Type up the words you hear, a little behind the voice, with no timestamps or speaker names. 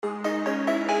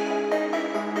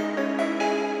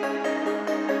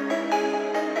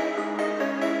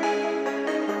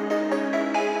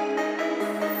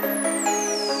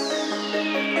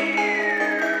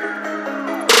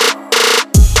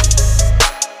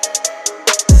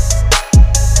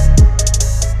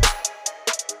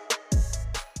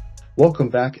Welcome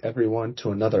back, everyone, to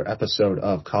another episode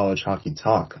of College Hockey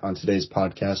Talk. On today's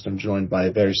podcast, I'm joined by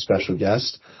a very special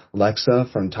guest.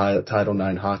 Lexa from Title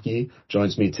IX Hockey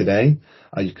joins me today.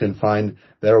 You can find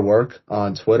their work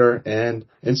on Twitter and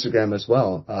Instagram as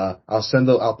well.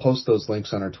 I'll post those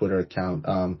links on our Twitter account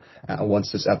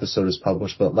once this episode is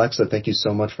published. But Lexa, thank you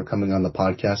so much for coming on the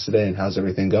podcast today. And how's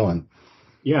everything going?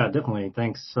 Yeah, definitely.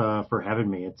 Thanks for having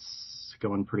me. It's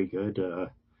going pretty good.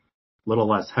 Little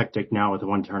less hectic now with the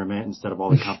one tournament instead of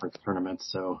all the conference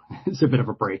tournaments, so it's a bit of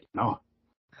a break now.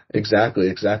 Exactly.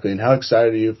 And how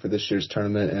excited are you for this year's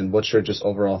tournament, and what's your just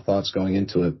overall thoughts going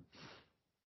into it?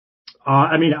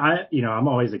 I'm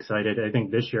always excited. I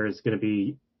think this year is going to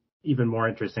be even more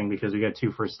interesting because we got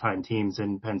two first-time teams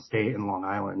in Penn State and Long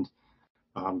Island.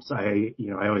 So I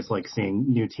always like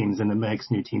seeing new teams in the mix,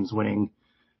 new teams winning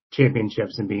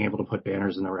championships and being able to put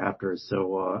banners in the rafters.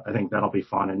 So I think that'll be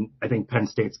fun. And I think Penn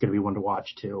State's going to be one to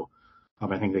watch too.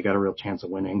 I think they got a real chance of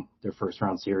winning their first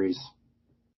round series.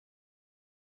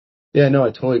 Yeah, no, I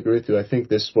totally agree with you. I think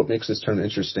what makes this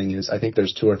tournament interesting is I think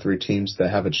there's two or three teams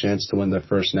that have a chance to win their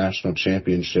first national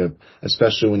championship,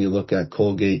 especially when you look at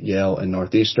Colgate, Yale, and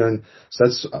Northeastern. So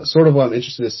that's sort of what I'm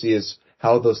interested to see is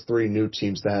how those three new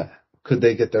teams could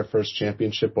they get their first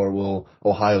championship, or will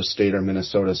Ohio State or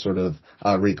Minnesota sort of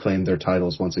reclaim their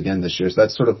titles once again this year? So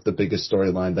that's sort of the biggest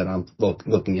storyline that I'm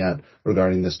looking at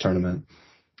regarding this tournament.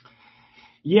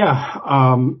 Yeah,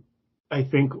 I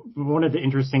think one of the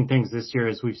interesting things this year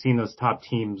is we've seen those top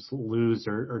teams lose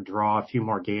or draw a few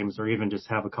more games or even just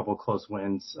have a couple close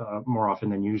wins more often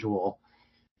than usual.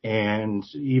 And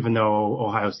even though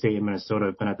Ohio State and Minnesota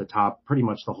have been at the top pretty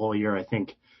much the whole year, I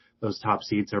think those top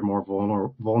seeds are more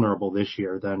vulnerable this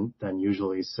year than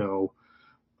usually. So,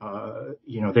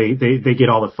 they get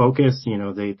all the focus.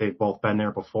 They've both been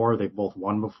there before. They've both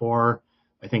won before.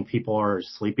 I think people are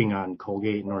sleeping on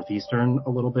Colgate and Northeastern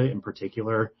a little bit in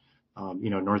particular.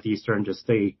 Northeastern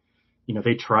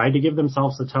they tried to give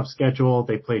themselves a tough schedule.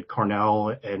 They played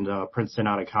Cornell and Princeton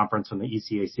out of conference from the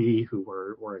ECAC, who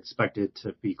were expected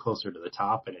to be closer to the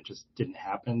top, and it just didn't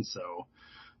happen. So,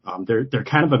 they're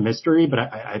kind of a mystery, but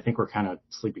I think we're kind of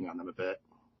sleeping on them a bit.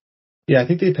 Yeah, I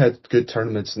think they've had good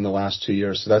tournaments in the last 2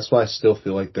 years, so that's why I still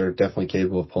feel like they're definitely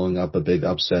capable of pulling up a big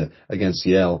upset against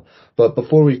Yale. But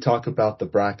before we talk about the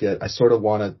bracket, I sort of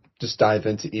want to just dive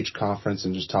into each conference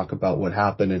and just talk about what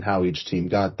happened and how each team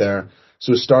got there.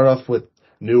 So we start off with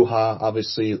Newha.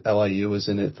 Obviously, LIU is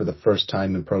in it for the first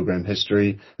time in program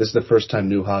history. This is the first time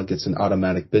Newha gets an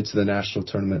automatic bid to the national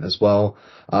tournament as well.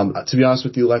 To be honest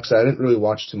with you, Lexa, I didn't really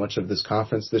watch too much of this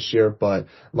conference this year, but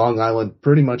Long Island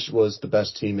pretty much was the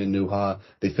best team in Newha.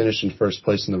 They finished in first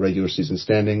place in the regular season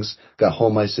standings, got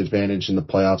home ice advantage in the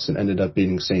playoffs, and ended up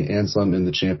beating St. Anselm in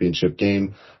the championship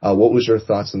game. What was your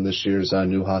thoughts on this year's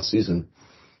Newha season?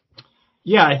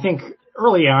 Yeah, I think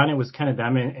early on, it was kind of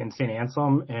them and St.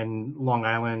 Anselm, and Long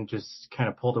Island just kind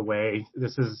of pulled away.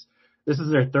 This is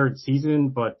their third season,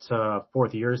 but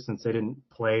fourth year since they didn't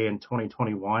play in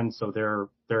 2021. So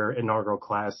their inaugural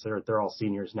class, they're all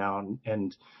seniors now,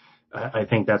 and I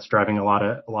think that's driving a lot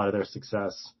of their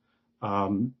success.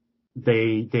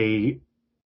 They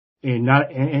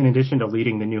not in addition to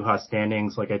leading the Newha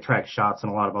standings, like I tracked shots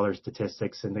and a lot of other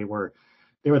statistics, and they were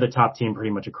the top team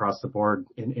pretty much across the board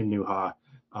in Newha.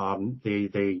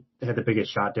 They had the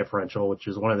biggest shot differential, which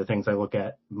is one of the things I look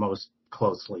at most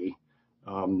closely.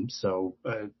 So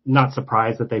not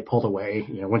surprised that they pulled away.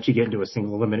 Once you get into a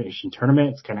single elimination tournament,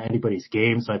 it's kind of anybody's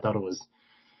game. So I thought it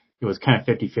was kind of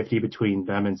 50-50 between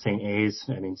them and St. A's.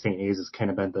 I mean, St. A's has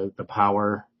kind of been the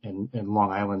power, and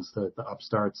Long Island's the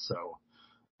upstarts. So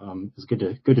it's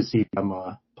good to see them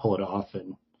pull it off,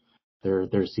 and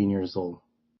their seniors will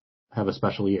have a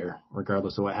special year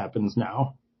regardless of what happens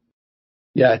now.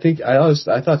 Yeah, I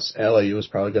thought LIU was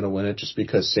probably going to win it just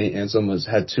because St. Anselm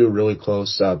had two really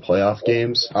close playoff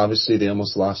games. Obviously, they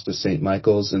almost lost to St.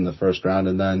 Michael's in the first round,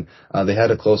 and then they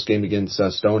had a close game against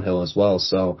Stonehill as well.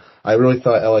 So I really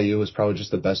thought LIU was probably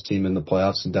just the best team in the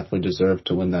playoffs and definitely deserved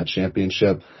to win that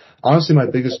championship. Honestly, my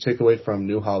biggest takeaway from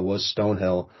Newha was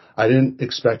Stonehill. I didn't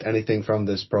expect anything from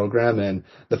this program, and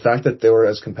the fact that they were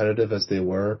as competitive as they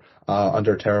were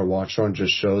under Tara Watchorn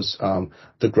just shows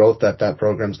the growth that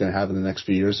program's going to have in the next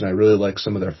few years. And I really like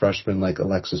some of their freshmen like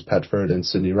Alexis Petford and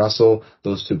Sydney Russell.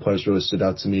 Those two players really stood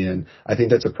out to me, and I think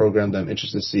that's a program that I'm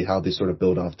interested to see how they sort of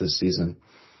build off this season.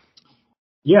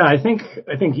 Yeah, I think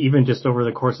even just over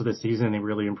the course of the season, they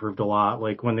really improved a lot.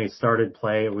 Like when they started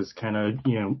play, it was kind of,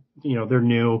 they're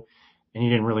new and you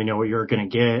didn't really know what you were going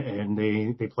to get. And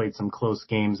they played some close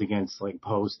games against like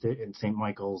Post and St.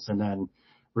 Michael's, and then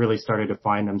really started to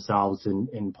find themselves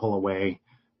and pull away,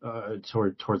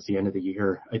 towards the end of the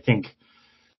year. I think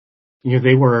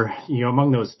they were,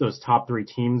 among those top three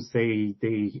teams,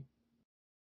 they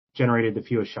generated the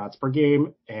fewest shots per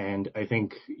game. And I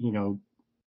think,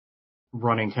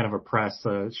 running kind of a press,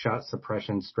 shot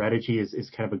suppression strategy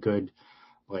is kind of a good,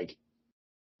 like,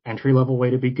 entry level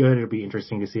way to be good. It'll be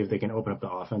interesting to see if they can open up the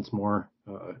offense more,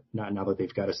 now that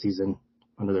they've got a season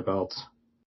under their belts.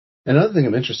 Another thing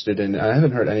I'm interested in, I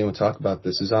haven't heard anyone talk about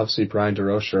this, is obviously Brian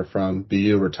DeRocher from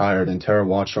BU retired, and Tara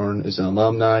Watchorn is an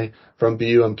alumni from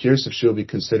BU. I'm curious if she'll be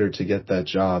considered to get that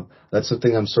job. That's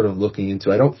something I'm sort of looking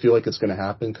into. I don't feel like it's going to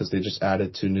happen because they just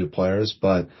added 2 new players,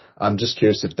 but I'm just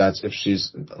curious if she's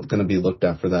going to be looked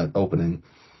at for that opening.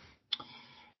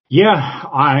 Yeah,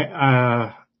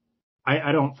 I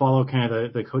don't follow kind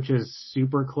of the coaches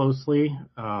super closely.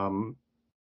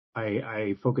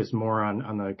 I focus more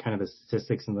on the kind of the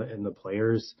statistics and the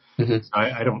players. Mm-hmm. So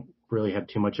I don't really have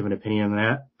too much of an opinion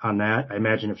on that. I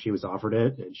imagine if she was offered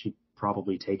it, she'd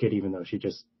probably take it, even though she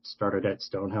just started at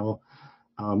Stonehill.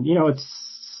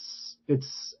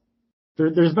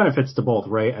 There's benefits to both,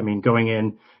 right? I mean, going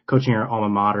in, coaching your alma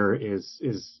mater is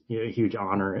a huge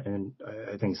honor, and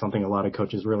I think something a lot of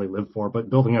coaches really live for. But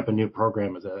building up a new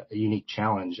program is a unique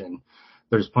challenge, and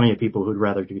there's plenty of people who'd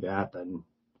rather do that than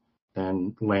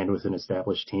land with an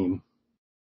established team.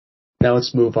 Now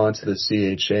let's move on to the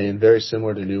CHA, and very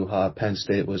similar to Newha, Penn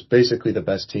State was basically the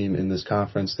best team in this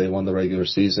conference. They won the regular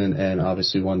season and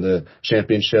obviously won the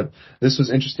championship. This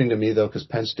was interesting to me, though, because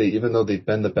Penn State, even though they've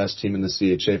been the best team in the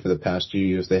CHA for the past few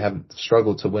years, they have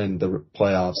struggled to win the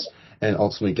playoffs and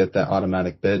ultimately get that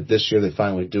automatic bid. This year they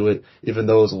finally do it, even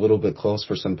though it was a little bit close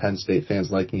for some Penn State fans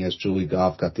liking, as Julie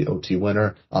Goff got the OT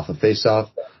winner off a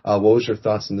faceoff. What was your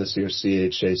thoughts on this year's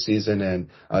CHA season and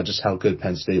just how good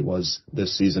Penn State was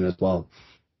this season as well?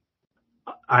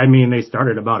 I mean, they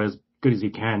started about as good as you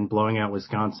can, blowing out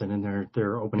Wisconsin in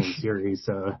their opening series.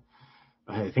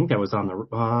 I think that was on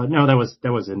the no,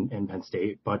 that was in Penn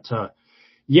State. But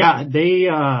yeah, they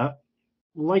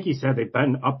like you said, they've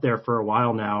been up there for a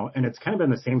while now, and it's kind of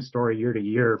been the same story year to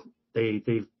year.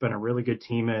 They've been a really good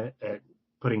team at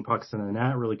putting pucks in the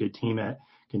net, a really good team at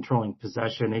controlling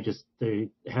possession.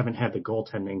 They haven't had the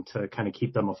goaltending to kind of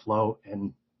keep them afloat.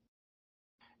 And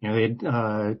they had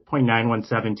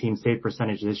 .917 team save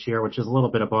percentage this year, which is a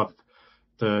little bit above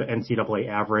the NCAA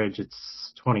average.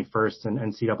 It's 21st in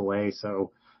NCAA,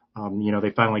 so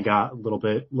they finally got a little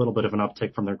bit of an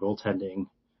uptick from their goaltending.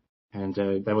 And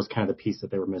that was kind of the piece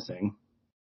that they were missing.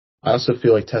 I also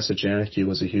feel like Tessa Janicki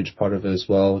was a huge part of it as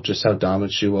well, just how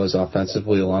dominant she was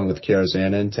offensively along with Kiara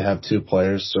Zanin. To have 2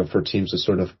 players for teams to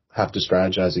sort of have to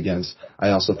strategize against, I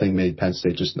also think made Penn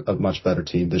State just a much better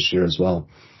team this year as well.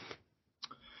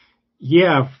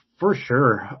 Yeah, for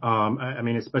sure. I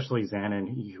mean, especially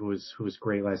Zanin, who was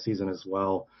great last season as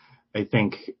well. I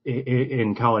think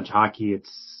in college hockey,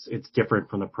 it's different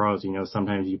from the pros.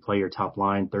 Sometimes you play your top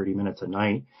line 30 minutes a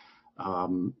night.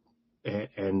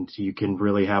 And you can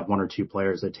really have 1 or 2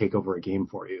 players that take over a game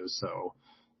for you. So,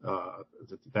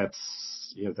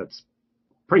 that's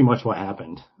pretty much what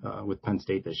happened, with Penn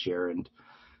State this year. And,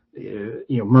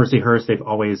 Mercyhurst, they've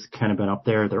always kind of been up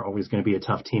there. They're always going to be a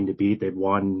tough team to beat. They've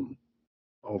won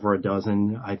over a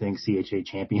dozen, I think, CHA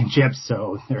championships.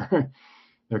 So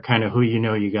they're kind of who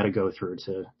you got to go through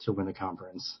to win the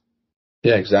conference.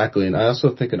 Yeah, exactly. And I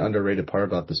also think an underrated part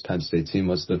about this Penn State team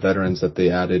was the veterans that they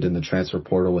added in the transfer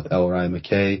portal with Ryan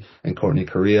McKay and Courtney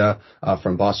Correa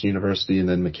from Boston University, and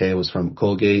then McKay was from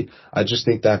Colgate. I just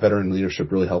think that veteran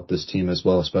leadership really helped this team as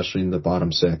well, especially in the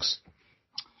bottom 6.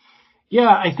 Yeah,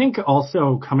 I think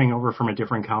also coming over from a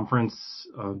different conference,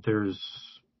 there's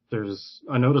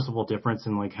a noticeable difference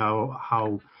in like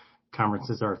how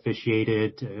conferences are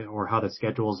officiated or how the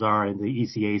schedules are. In the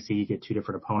ECAC, you get 2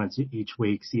 different opponents each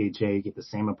week. CHA, you get the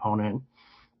same opponent.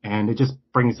 And it just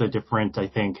brings a different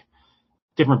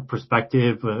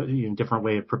perspective, different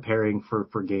way of preparing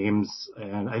for games.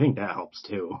 And I think that helps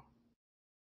too.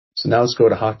 So now let's go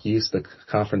to Hockey East, the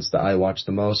conference that I watch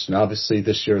the most. And obviously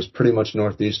this year is pretty much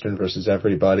Northeastern versus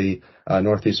everybody.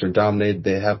 Northeastern dominated.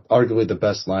 They have arguably the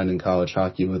best line in college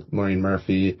hockey with Maureen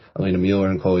Murphy, Elena Mueller,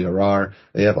 and Coley Arar.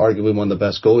 They have arguably one of the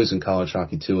best goalies in college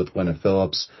hockey too with Gwyneth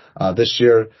Phillips. This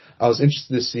year, I was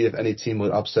interested to see if any team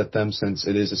would upset them since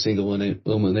it is a single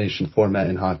elimination format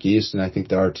in Hockey East, and I think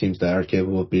there are teams that are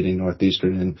capable of beating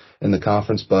Northeastern in the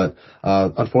conference. But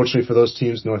unfortunately for those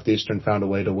teams, Northeastern found a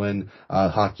way to win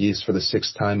Hockey East for the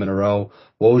 6th time in a row.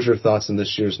 What was your thoughts on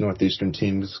this year's Northeastern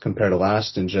teams compared to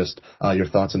last, and just your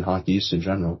thoughts on Hockey East in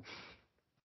general?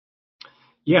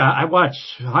 Yeah,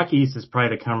 Hockey East is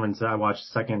probably the conference that I watch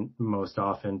second most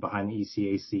often behind the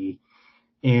ECAC.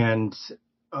 And,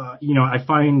 I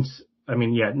find I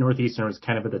mean, yeah, Northeastern was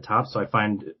kind of at the top, so I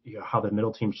find how the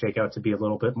middle teams shake out to be a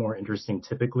little bit more interesting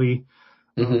typically.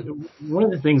 Hmm. One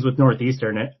of the things with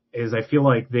Northeastern is I feel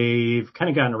like they've kind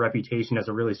of gotten a reputation as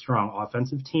a really strong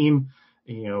offensive team,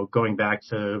 going back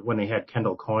to when they had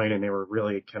Kendall Coyne and they were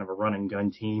really kind of a run and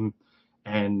gun team.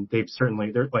 And they're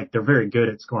very good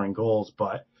at scoring goals,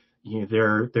 but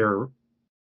they're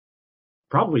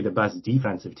probably the best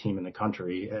defensive team in the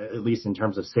country, at least in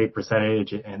terms of save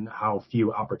percentage and how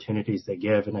few opportunities they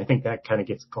give. And I think that kind of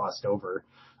gets glossed over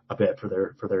a bit for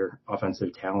their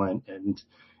offensive talent. And,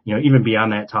 even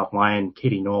beyond that top line,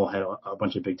 Katie Knoll had a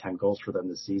bunch of Big Ten goals for them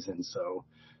this season. So,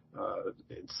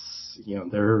 it's,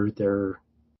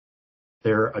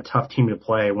 they're a tough team to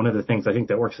play. One of the things I think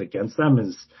that works against them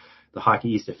is the Hockey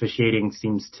East officiating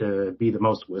seems to be the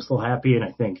most whistle happy. And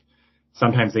I think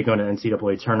sometimes they go to the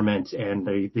NCAA tournament and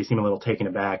they seem a little taken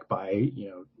aback by,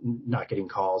 not getting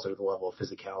calls or the level of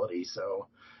physicality. So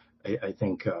I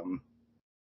think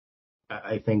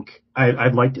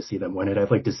I'd like to see them win it.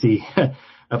 I'd like to see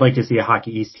a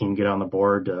Hockey East team get on the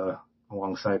board,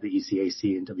 alongside the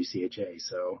ECAC and WCHA.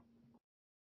 So.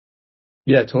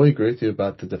 Yeah, I totally agree with you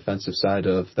about the defensive side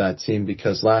of that team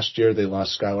because last year they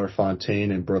lost Skylar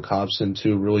Fontaine and Brooke Hobson,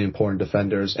 two really important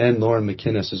defenders, and Lauren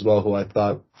McInnes as well, who I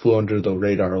thought flew under the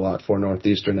radar a lot for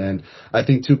Northeastern. And I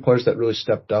think two players that really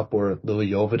stepped up were Lily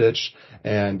Jovicic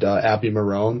and Abby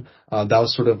Marone. That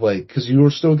was sort of like, because you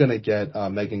were still going to get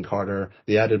Megan Carter,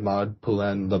 the added Maud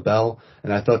Poulin LaBelle,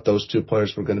 and I thought those two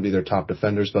players were going to be their top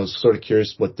defenders, but I was sort of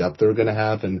curious what depth they were going to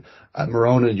have. And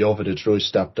Marone and Jovicic really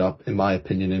stepped up, in my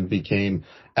opinion, and became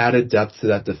added depth to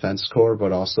that defense core,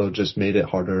 but also just made it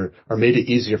harder or made it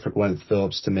easier for Gwyneth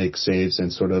Phillips to make saves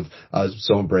and sort of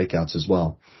zone breakouts as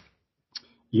well.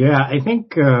 Yeah, I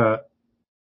think the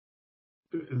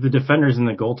defenders and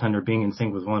the goaltender being in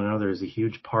sync with one another is a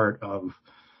huge part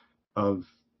of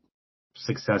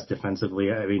success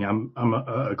defensively. I mean, I'm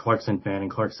a Clarkson fan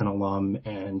and Clarkson alum,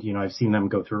 and I've seen them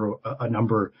go through a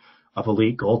number of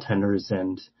elite goaltenders,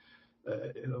 and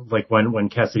like when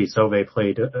Cassidy Sauvé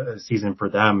played a season for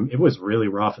them, it was really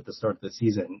rough at the start of the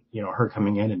season. Her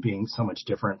coming in and being so much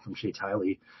different from Shea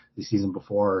Tiley the season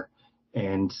before,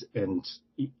 and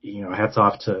hats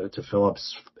off to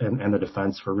Phillips and the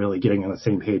defense for really getting on the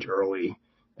same page early,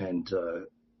 and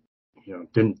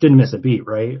didn't miss a beat,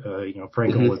 right?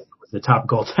 Frankel was the top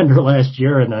goaltender last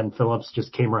year, and then Phillips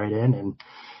just came right in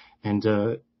and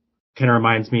kind of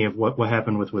reminds me of what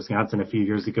happened with Wisconsin a few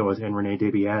years ago with Renee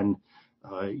Debian,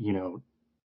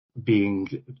 being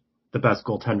the best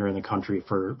goaltender in the country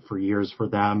for years for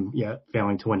them, yet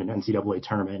failing to win an NCAA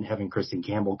tournament and having Kristen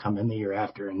Campbell come in the year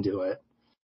after and do it.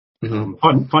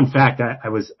 Mm-hmm. Fun fact, I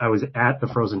was at the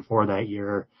Frozen Four that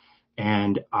year,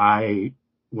 and I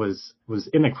was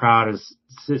in the crowd, I was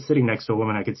sitting next to a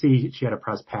woman. I could see she had a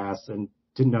press pass and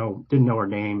didn't know her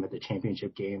name at the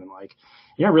championship game. And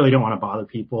I really don't want to bother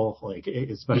people,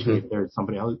 especially if there's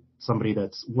somebody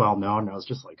that's well known. And I was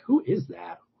just like, who is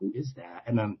that?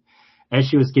 And then as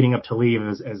she was getting up to leave,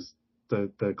 as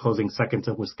the closing seconds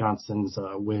of Wisconsin's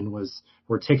win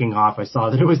were ticking off, I saw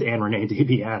that it was Anne Renee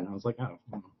Debian. I was like, oh.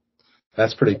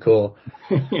 That's pretty cool.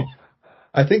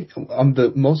 I think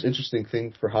the most interesting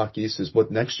thing for Hockey East is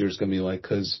what next year is going to be like,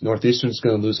 because Northeastern's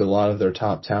going to lose a lot of their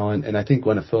top talent, and I think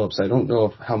Gwyneth Phillips, I don't know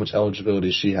how much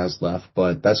eligibility she has left,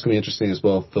 but that's going to be interesting as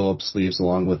well if Phillips leaves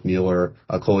along with Mueller,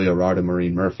 Chloe Arard, and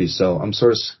Maureen Murphy. So I'm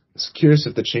sort of curious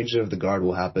if the changing of the guard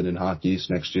will happen in Hockey East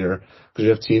next year, because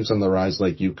you have teams on the rise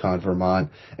like UConn, Vermont,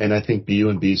 and I think BU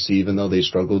and BC, even though they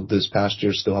struggled this past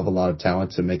year, still have a lot of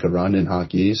talent to make a run in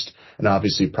Hockey East, and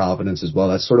obviously Providence as well.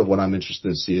 That's sort of what I'm interested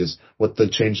to see, is what the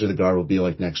change of the guard will be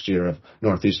like next year if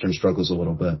Northeastern struggles a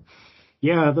little bit.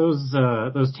 Yeah,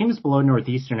 those teams below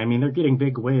Northeastern, I mean, they're getting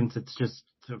big wins. It's just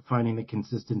finding the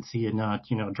consistency and not,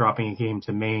 dropping a game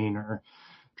to Maine or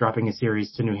dropping a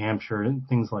series to New Hampshire and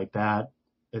things like that.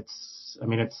 It's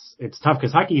tough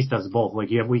because Hockey East does both. Like,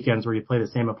 you have weekends where you play the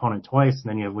same opponent twice, and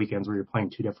then you have weekends where you're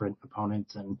playing two different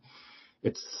opponents, and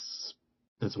it's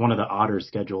one of the odder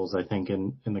schedules, I think,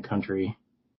 in the country.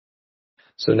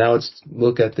 So now let's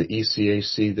look at the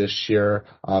ECAC this year.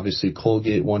 Obviously,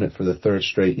 Colgate won it for the third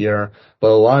straight year, but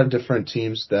a lot of different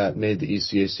teams that made the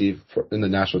ECAC in the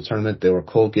national tournament, they were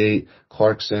Colgate,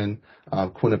 Clarkson,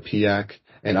 Quinnipiac,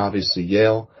 and obviously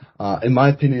Yale. In my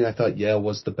opinion, I thought Yale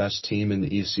was the best team in the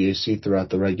ECAC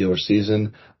throughout the regular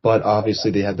season, but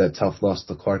obviously they had that tough loss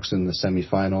to Clarkson in the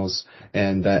semifinals,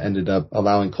 and that ended up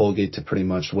allowing Colgate to pretty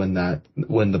much win the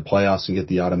playoffs and get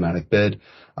the automatic bid.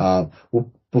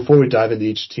 Before we dive into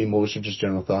each team, what was your just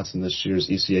general thoughts on this year's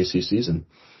ECAC season?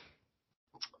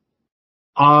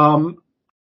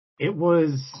 It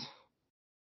was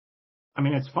I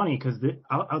mean, it's funny because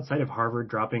outside of Harvard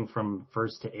dropping from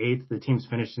first to eighth, the teams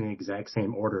finished in the exact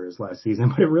same order as last season,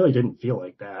 but it really didn't feel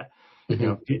like that.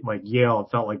 Hmm. Like Yale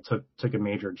felt like took a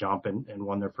major jump and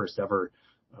won their first ever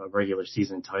regular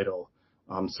season title.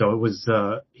 So it was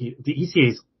the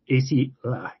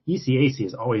ECAC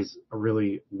is always a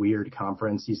really weird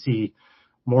conference. You see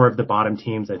more of the bottom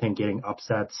teams, I think, getting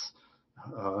upsets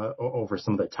over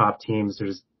some of the top teams.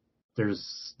 There's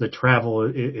the travel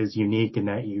is unique in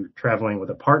that you're traveling with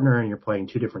a partner and you're playing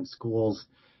two different schools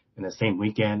in the same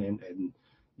weekend, and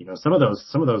some of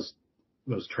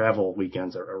those travel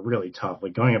weekends are really tough.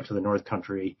 Like going up to the North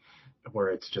Country, where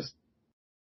it's just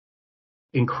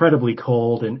incredibly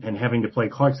cold, and having to play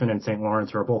Clarkson and St.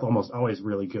 Lawrence, who are both almost always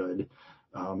really good,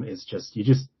 is just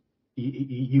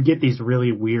you get these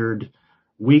really weird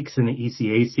weeks in the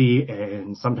ECAC,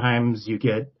 and sometimes you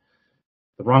get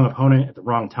the wrong opponent at the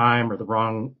wrong time or the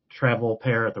wrong travel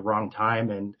pair at the wrong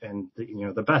time, and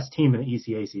the best team in the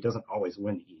ECAC doesn't always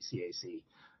win the ECAC.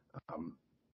 Um,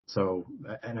 so,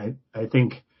 and I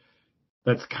think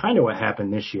that's kind of what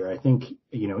happened this year. I think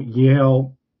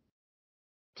Yale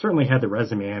certainly had the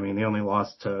resume. I mean, they only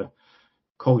lost to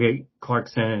Colgate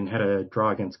Clarkson and had a draw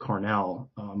against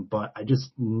Cornell, but I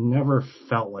just never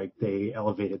felt like they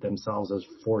elevated themselves as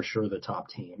for sure the top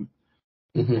team.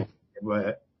 Hmm.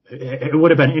 But it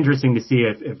would have been interesting to see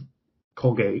if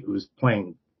Colgate, who's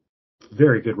playing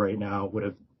very good right now, would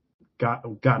have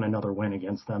gotten another win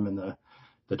against them in the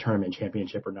tournament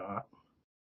championship or not.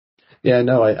 Yeah,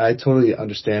 no, I totally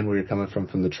understand where you're coming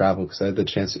from the travel because I had the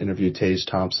chance to interview Tage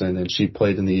Thompson and she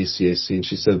played in the ECAC and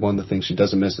she said one of the things she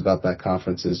doesn't miss about that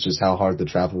conference is just how hard the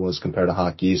travel was compared to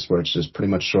Hockey East where it's just pretty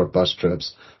much short bus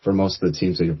trips for most of the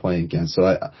teams that you're playing against. So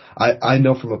I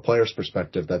know from a player's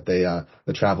perspective that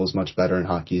the travel is much better in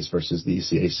Hockey East versus the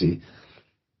ECAC.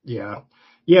 Yeah.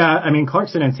 Yeah. I mean,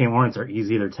 Clarkson and St. Lawrence are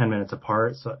easy. They're 10 minutes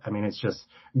apart. So, I mean, it's just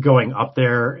going up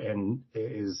there and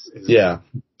is Yeah.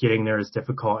 getting there is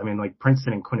difficult. I mean, like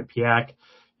Princeton and Quinnipiac,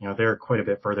 they're quite a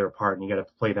bit further apart and you got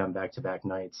to play them back to back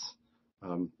nights.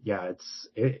 Yeah,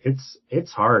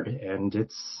 it's hard, and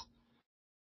it's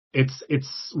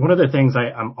one of the things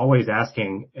I'm always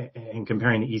asking and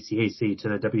comparing the ECAC to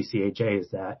the WCHA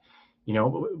is that,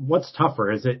 what's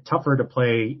tougher? Is it tougher to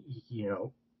play,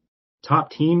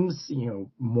 top teams,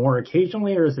 more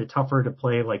occasionally, or is it tougher to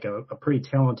play like a pretty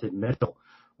talented middle,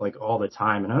 like all the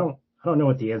time? And I don't know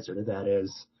what the answer to that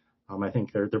is. I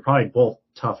think they're probably both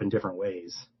tough in different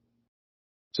ways.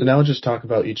 So now we'll just talk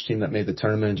about each team that made the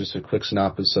tournament, just a quick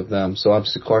synopsis of them. So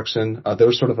obviously Clarkson, they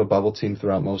were sort of a bubble team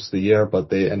throughout most of the year, but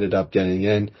they ended up getting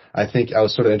in. I think I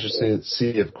was sort of interested to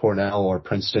see if Cornell or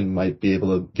Princeton might be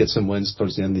able to get some wins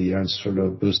towards the end of the year and sort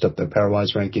of boost up their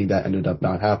pairwise ranking. That ended up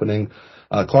not happening.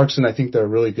 Clarkson, I think they're a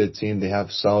really good team. They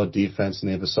have solid defense and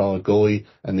they have a solid goalie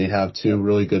and they have two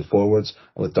really good forwards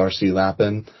with Darcy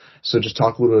Lappin. So just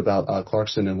talk a little bit about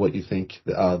Clarkson and what you think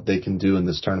they can do in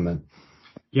this tournament.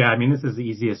 Yeah, I mean, this is the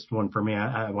easiest one for me.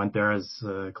 I went there as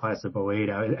a class of '08.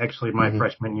 Actually, my Hmm.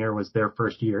 freshman year was their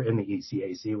first year in the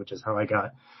ECAC, which is how I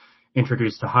got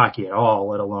introduced to hockey at all,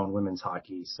 let alone women's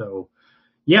hockey. So,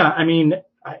 yeah, I mean,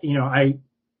 I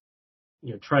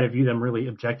try to view them really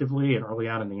objectively. And early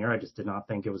on in the year, I just did not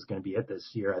think it was going to be it this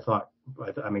year.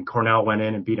 I mean, Cornell went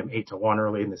in and beat them 8-1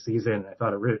 early in the season. And I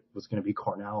thought it really was going to be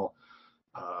Cornell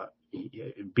uh,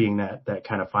 being that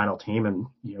kind of final team.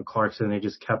 And Clarkson, they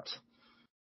just kept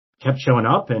showing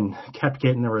up and kept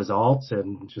getting the results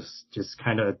and just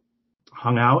kind of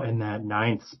hung out in that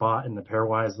ninth spot in the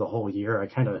pairwise the whole year. I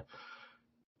kind of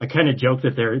joke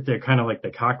that they're kind of like the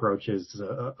cockroaches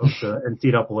of the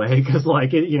NCAA because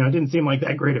it didn't seem like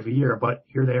that great of a year, but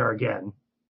here they are again.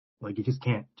 Like you just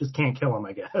can't kill them,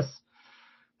 I guess.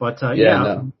 But Yeah, yeah,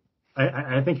 no.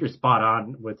 I think you're spot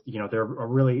on with they're a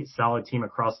really solid team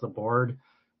across the board.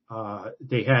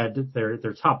 They had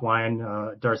their top line,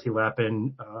 Darcy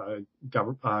Lappin,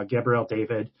 Gabrielle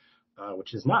David,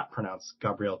 which is not pronounced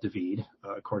Gabrielle David,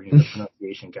 according to the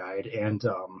pronunciation guide, and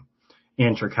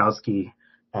Ann Cherkowski,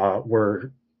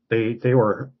 were they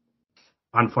were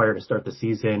on fire to start the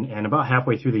season. And about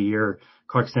halfway through the year,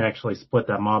 Clarkson actually split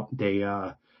them up.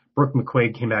 Brooke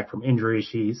McQuaig came back from injury.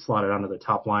 She slotted onto the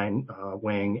top line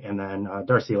wing, and then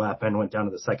Darcy Lappin went down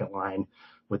to the second line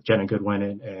with Jenna Goodwin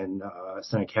and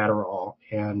Senna Catterall.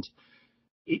 And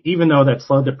even though that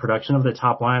slowed the production of the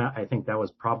top line, I think that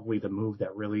was probably the move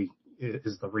that really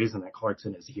is the reason that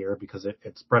Clarkson is here, because it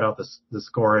spread out the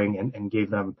scoring and gave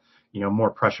them,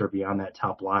 more pressure beyond that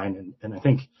top line. And I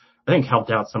think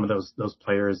helped out some of those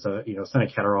players. Senna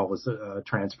Catterall was a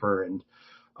transfer, and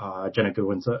Jenna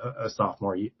Goodwin's a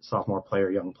sophomore player,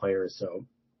 young player. So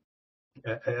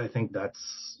I think that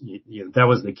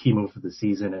was the key move of the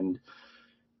season,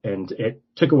 and it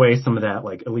took away some of that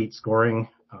like elite scoring.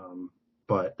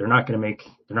 But they're not going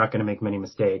to make many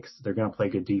mistakes. They're going to play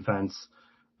good defense.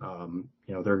 They're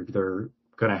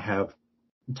going to have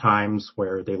times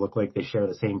where they look like they share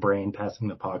the same brain passing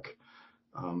the puck.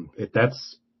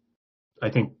 That's I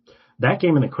think that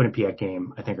game and the Quinnipiac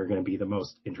game I think are going to be the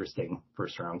most interesting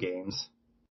first round games.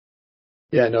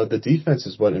 Yeah, no, the defense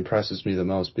is what impresses me the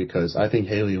most because I think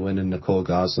Haley Wynn and Nicole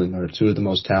Gosling are two of the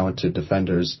most talented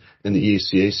defenders in the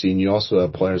ECAC, and you also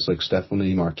have players like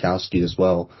Stephanie Markowski as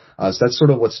well. So that's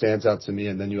sort of what stands out to me,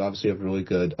 and then you obviously have really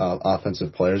good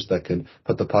offensive players that can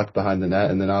put the puck behind the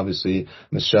net, and then obviously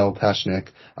Michelle Pashnik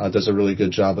does a really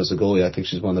good job as a goalie. I think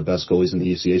she's one of the best goalies in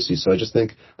the ECAC, so I just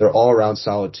think they're all around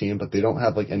solid team, but they don't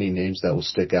have like any names that will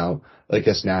stick out, I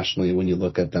guess, nationally when you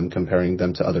look at them comparing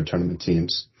them to other tournament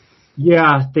teams.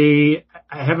 Yeah,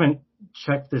 I haven't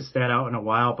checked this stat out in a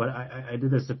while, but I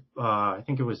did this, I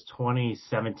think it was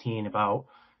 2017 about,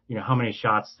 how many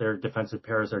shots their defensive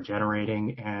pairs are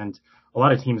generating. And a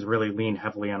lot of teams really lean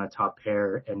heavily on a top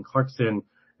pair, and Clarkson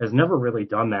has never really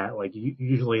done that. Like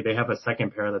usually they have a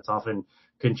second pair that's often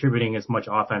contributing as much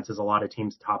offense as a lot of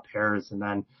teams' top pairs. And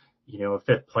then, a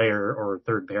fifth player or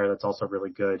third pair that's also really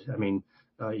good. I mean,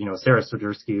 Sarah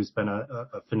Swiderski, who's been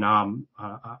a phenom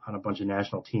on a bunch of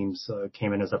national teams,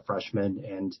 came in as a freshman,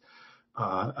 and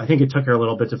I think it took her a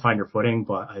little bit to find her footing,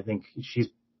 but I think she's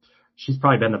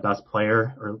probably been the best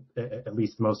player, or at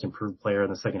least the most improved player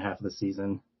in the second half of the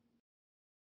season.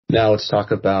 Now let's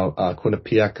talk about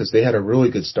Quinnipiac because they had a really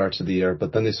good start to the year,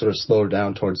 but then they sort of slowed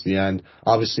down towards the end.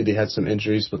 Obviously, they had some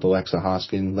injuries with Alexa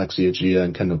Hoskin, Lexia Gia,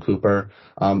 and Kendall Cooper.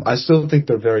 I still think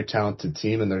they're a very talented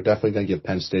team, and they're definitely going to give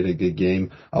Penn State a good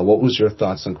game. What was your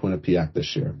thoughts on Quinnipiac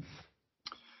this year?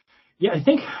 Yeah, I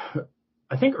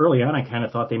think early on I kind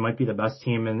of thought they might be the best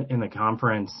team in the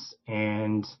conference,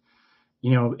 and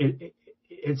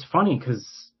it's funny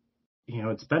because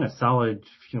it's been a solid,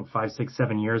 5, 6,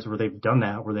 7 years where they've done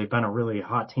that, where they've been a really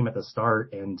hot team at the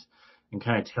start and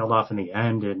kind of tailed off in the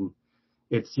end. And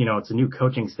it's a new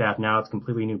coaching staff now. It's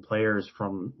completely new players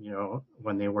from,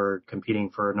 when they were competing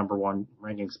for a number one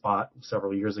ranking spot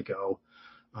several years ago.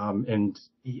 And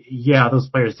yeah, those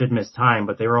players did miss time,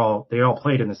 but they all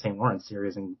played in the St. Lawrence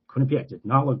series, and Quinnipiac did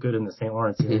not look good in the St.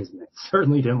 Lawrence series. And it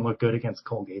certainly didn't look good against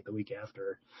Colgate the week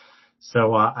after.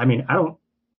 So, I mean, I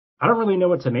don't really know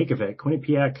what to make of it.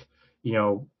 Quinnipiac,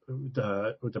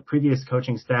 with the previous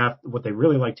coaching staff, what they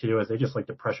really like to do is they just like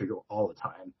to pressure you all the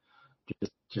time.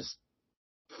 Just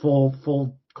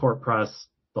full court press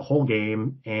the whole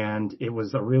game. And it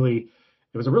was a really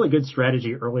good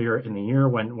strategy earlier in the year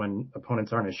when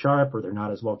opponents aren't as sharp or they're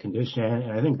not as well conditioned.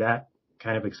 And I think that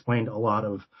kind of explained a lot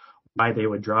of why they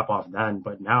would drop off then.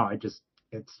 But now it's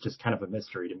just kind of a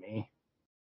mystery to me.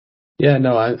 Yeah,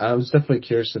 no, I was definitely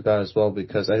curious about it as well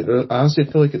because I honestly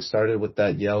feel like it started with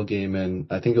that Yale game in,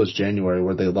 I think it was January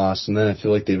where they lost, and then I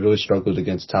feel like they really struggled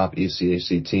against top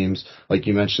ECAC teams. Like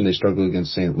you mentioned, they struggled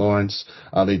against St. Lawrence.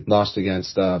 They lost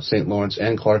against St. Lawrence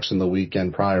and Clarkson the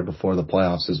weekend prior before the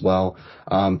playoffs as well.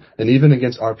 And even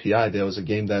against RPI, there was a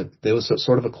game that there was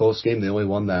sort of a close game. They only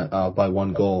won that by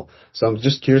one goal. So I'm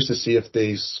just curious to see if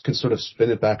they can sort of spin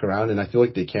it back around, and I feel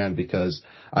like they can because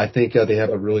I think they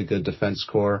have a really good defense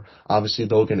core. Obviously,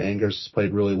 Logan Angers has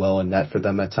played really well in net for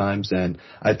them at times, and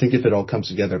I think if it all comes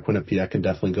together, Quinnipiac can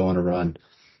definitely go on a run.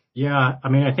 Yeah, I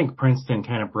mean, I think Princeton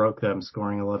kind of broke them,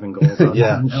 scoring 11 goals on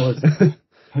Yeah. them.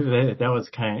 That was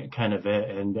kind of it.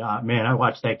 And man, I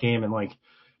watched that game and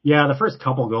yeah, the first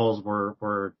couple goals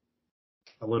were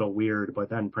a little weird, but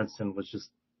then Princeton was just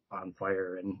on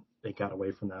fire and they got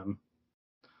away from them.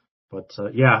 But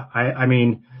yeah, I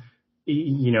mean,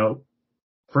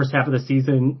 first half of the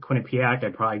season, Quinnipiac,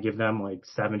 I'd probably give them like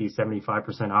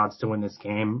 70-75% odds to win this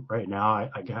game. Right now,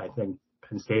 I think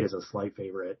Penn State is a slight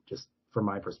favorite, just from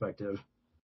my perspective.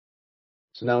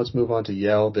 So now let's move on to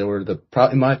Yale. They were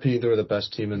in my opinion, they were the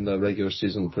best team in the regular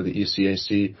season for the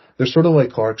ECAC. They're sort of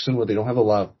like Clarkson, where they don't have a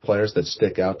lot of players that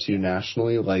stick out to you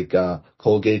nationally, like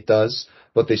Colgate does,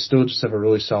 but they still just have a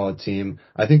really solid team.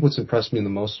 I think what's impressed me the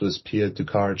most was Pia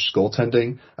Dukar's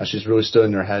goaltending. She's really stood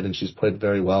in her head and she's played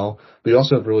very well. But you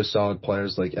also have really solid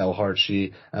players like Elle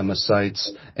Hartshee, Emma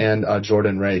Seitz, and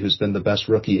Jordan Ray, who's been the best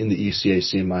rookie in the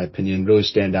ECAC in my opinion, really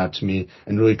stand out to me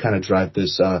and really kind of drive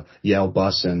this Yale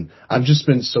bus. And I've just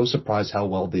been so surprised how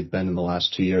well they've been in the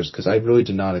last 2 years because I really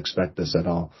did not expect this at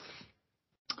all.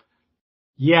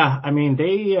 Yeah, I mean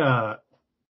they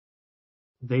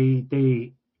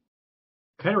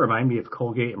kind of remind me of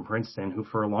Colgate and Princeton, who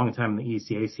for a long time in the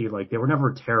ECAC, like they were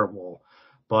never terrible,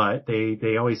 but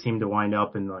they always seemed to wind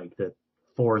up in like the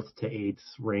fourth to eighth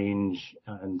range.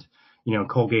 And,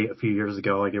 Colgate a few years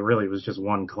ago, like it really was just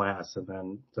one class. And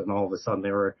then all of a sudden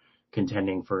they were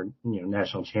contending for,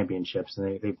 national championships,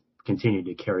 and they've continued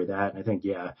to carry that. And I think,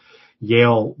 yeah,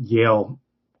 Yale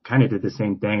kind of did the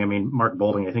same thing. I mean, Mark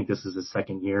Boulding, I think this is his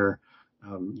second year.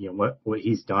 What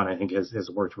he's done, I think has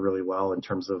worked really well in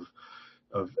terms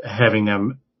of having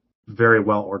them very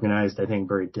well organized. I think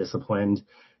very disciplined.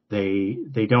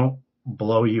 They don't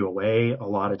blow you away a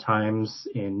lot of times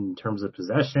in terms of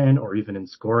possession or even in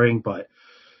scoring, but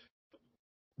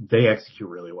they execute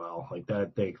really well. Like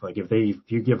that, if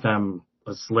you give them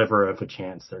a sliver of a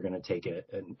chance, they're going to take it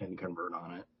and convert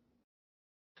on it.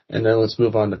 And then let's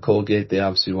move on to Colgate. They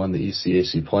obviously won the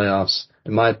ECAC playoffs.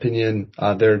 In my opinion,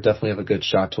 they definitely have a good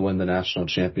shot to win the national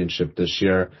championship this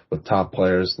year with top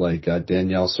players like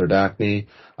Danielle Serdachny.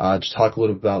 Just talk a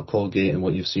little bit about Colgate and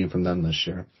what you've seen from them this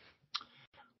year.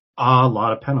 A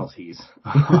lot of penalties.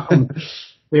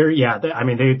 They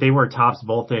were tops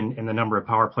both in the number of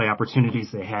power play opportunities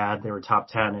they had. They were top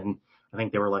 10, and I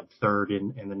think they were like third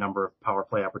in the number of power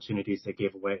play opportunities they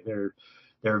gave away. They're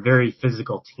a very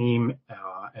physical team,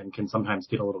 and can sometimes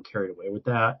get a little carried away with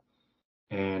that.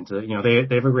 And,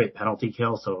 they have a great penalty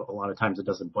kill, so a lot of times it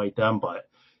doesn't bite them, but,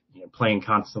 playing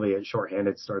constantly at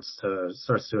shorthanded starts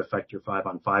to affect your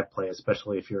 5-on-5 play,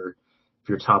 especially if your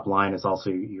top line is also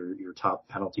your top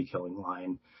penalty killing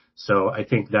line. So I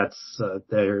think that's,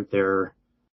 they're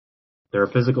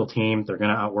a physical team. They're going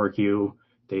to outwork you.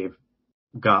 They've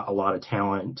got a lot of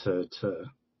talent to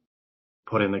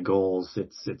put in the goals.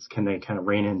 It's can they kind of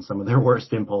rein in some of their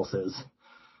worst impulses?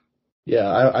 Yeah,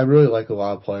 I really like a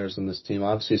lot of players on this team.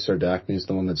 Obviously, Serdachny is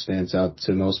the one that stands out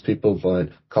to most people, but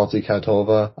Kalti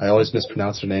Katova, I always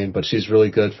mispronounce her name, but she's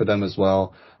really good for them as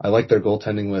well. I like their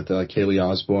goaltending with Kaylee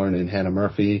Osborne and Hannah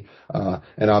Murphy,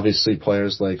 and obviously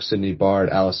players like Sydney Bard,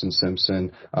 Allison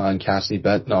Simpson, and Cassidy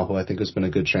Betnall, who I think has been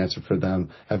a good transfer for them,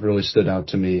 have really stood out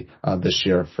to me this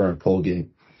year for Colgate.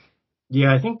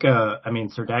 Yeah, I think,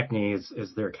 Serdachny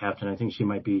is their captain. I think she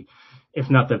might be, if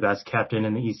not the best captain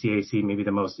in the ECAC, maybe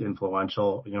the most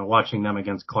influential. Watching them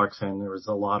against Clarkson, there was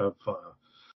a lot of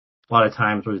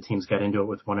times where the teams got into it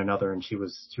with one another, and she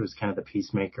was kind of the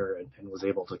peacemaker and was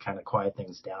able to kind of quiet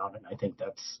things down. And I think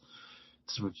it's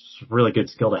a really good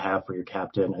skill to have for your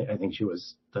captain. I think she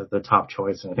was the top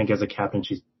choice. And I think as a captain,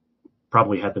 she's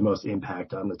probably had the most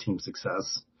impact on the team's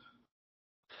success.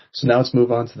 So now let's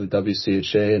move on to the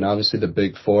WCHA, and obviously the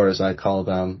Big Four, as I call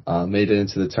them, made it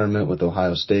into the tournament with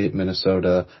Ohio State,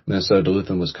 Minnesota, Duluth,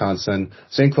 and Wisconsin.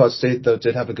 St. Cloud State, though,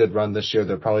 did have a good run this year.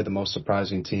 They're probably the most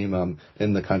surprising team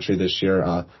in the country this year.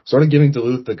 Sort of giving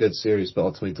Duluth a good series, but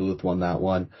ultimately Duluth won that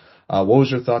one. What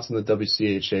was your thoughts on the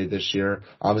WCHA this year?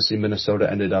 Obviously, Minnesota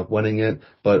ended up winning it,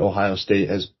 but Ohio State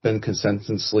has been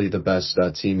consensusly the best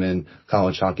team in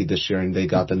college hockey this year, and they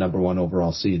got the number 1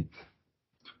 overall seed.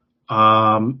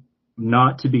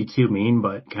 Not to be too mean,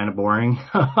 but kind of boring.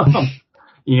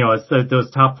 It's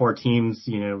those top 4 teams,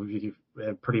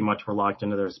 pretty much were locked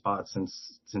into their spots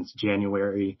since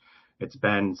January. It's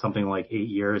been something like 8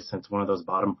 years since one of those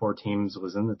bottom 4 teams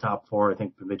was in the top 4. I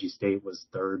think Bemidji State was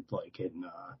third, like in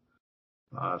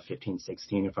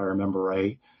 15-16, if I remember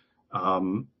right.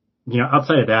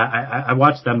 Outside of that, I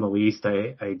watched them the least.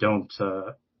 I don't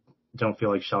feel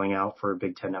like shelling out for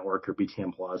Big Ten Network or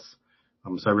BTN Plus.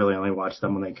 So I really only watch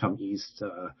them when they come east.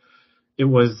 It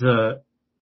was,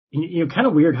 kind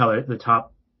of weird how the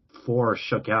top 4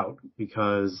 shook out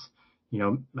because,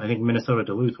 I think Minnesota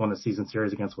Duluth won the season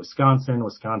series against Wisconsin.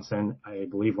 Wisconsin, I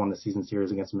believe, won the season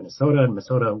series against Minnesota, and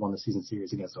Minnesota won the season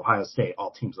series against Ohio State,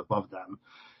 all teams above them.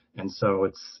 And so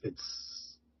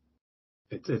it's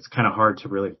kind of hard to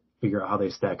really figure out how they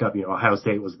stack up. Ohio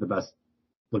State was the best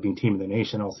looking team in the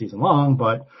nation all season long,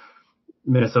 but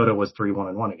Minnesota was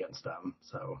 3-1-1 against them.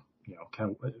 So,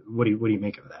 kind of, what do you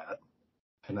make of that?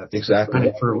 And that's exactly kind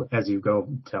of true as you go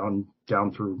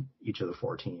down through each of the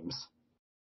 4 teams.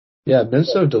 Yeah,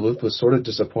 Minnesota Duluth was sort of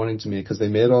disappointing to me because they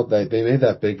made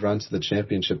that big run to the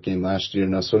championship game last year,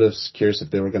 and I was sort of curious if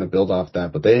they were going to build off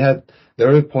that. But there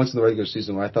were points in the regular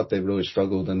season where I thought they really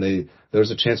struggled, and there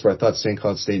was a chance where I thought St.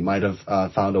 Cloud State might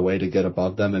have found a way to get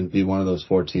above them and be one of those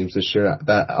 4 teams this year.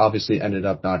 That obviously ended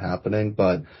up not happening,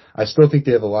 but I still think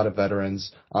they have a lot of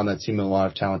veterans on that team and a lot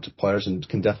of talented players and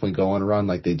can definitely go on a run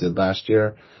like they did last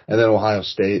year. And then Ohio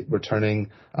State returning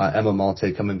Emma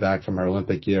Malte coming back from her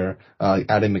Olympic year,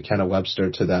 adding McKenna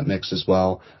Webster to that mix as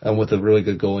well, and with a really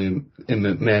good goalie in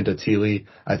Amanda Thiele.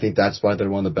 I think that's why they're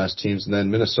one of the best teams. And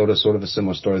then Minnesota, sort of a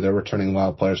similar story. They're returning bring a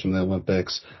lot of players from the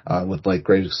Olympics, with like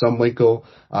Greg Sumwinkle.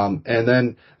 And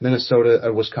then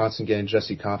Minnesota, Wisconsin getting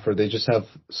Jesse Compher. They just have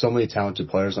so many talented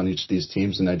players on each of these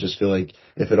teams. And I just feel like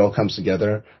if it all comes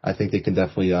together, I think they can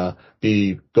definitely,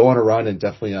 go on a run, and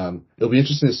definitely, it'll be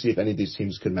interesting to see if any of these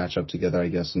teams could match up together, I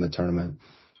guess, in the tournament.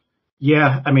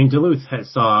 Yeah, I mean, Duluth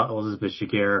saw Elizabeth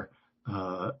Jaguar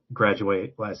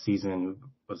graduate last season.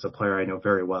 Was a player I know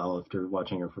very well after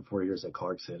watching her for 4 years at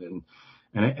Clarkson,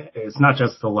 and it's not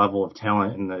just the level of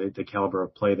talent and the caliber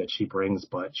of play that she brings,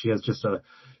 but she has just a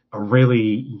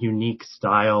really unique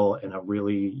style and a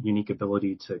really unique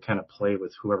ability to kind of play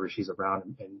with whoever she's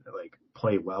around and like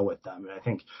play well with them. And I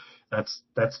think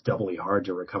that's doubly hard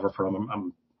to recover from.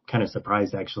 I'm kind of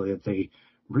surprised actually that they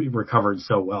recovered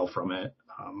so well from it.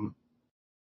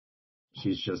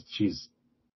 She's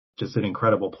just an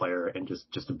incredible player and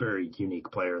just a very unique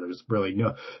player. There's really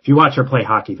if you watch her play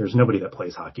hockey, there's nobody that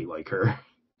plays hockey like her.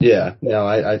 Yeah, no,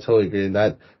 I totally agree. And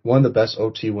that one of the best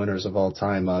OT winners of all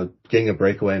time, getting a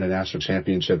breakaway in a national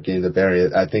championship game to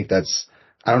Barrie. I think I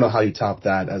don't know how you top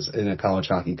that as in a college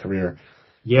hockey career.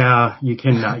 Yeah, you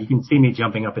can see me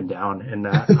jumping up and down in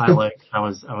that highlight. I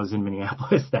was in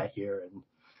Minneapolis that year, and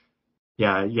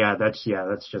that's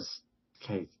just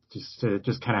okay.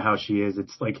 Just kind of how she is.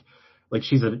 It's like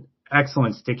she's an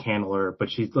excellent stick handler, but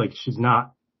she's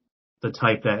not the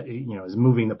type that, is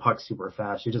moving the puck super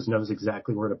fast. She just knows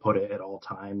exactly where to put it at all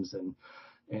times. And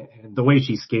the way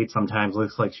she skates sometimes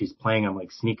looks like she's playing on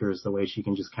like sneakers, the way she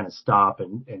can just kind of stop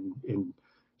and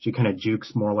she kind of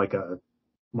jukes more like a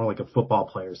football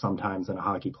player sometimes than a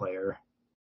hockey player.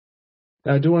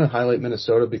 Now, I do want to highlight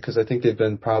Minnesota because I think they've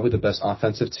been probably the best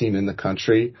offensive team in the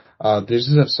country. They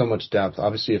just have so much depth.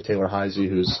 Obviously, you have Taylor Heise,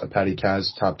 who's a Patty Kaz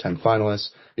top 10 finalist.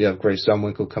 You have Grace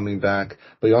Sumwinkle coming back,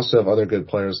 but you also have other good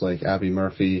players like Abby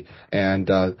Murphy and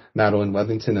Madeline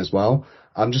Wethington as well.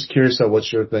 I'm just curious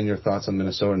what's been your thoughts on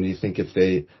Minnesota, and do you think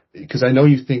because I know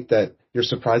you think that you're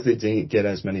surprised they didn't get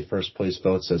as many first place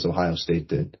votes as Ohio State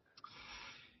did.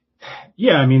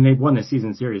 Yeah, I mean, they won the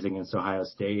season series against Ohio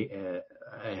State.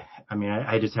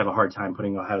 I just have a hard time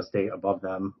putting Ohio State above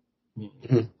them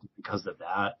because of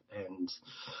that. And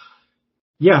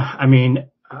yeah, I mean,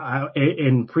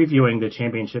 in previewing the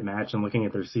championship match and looking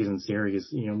at their season series,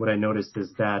 what I noticed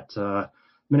is that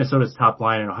Minnesota's top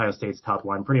line and Ohio State's top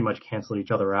line pretty much canceled each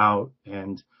other out.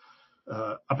 And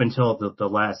up until the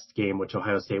last game, which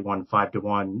Ohio State won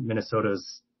 5-1,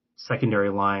 Minnesota's secondary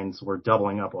lines were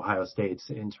doubling up Ohio State's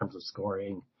in terms of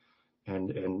scoring.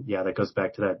 And yeah, that goes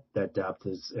back to that depth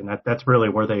that's really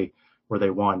where they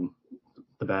won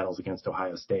the battles against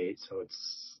Ohio State. So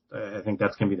I think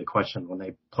that's going to be the question when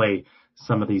they play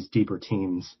some of these deeper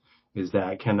teams, is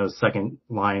that can those second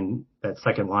line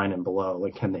and below,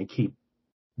 like, can they keep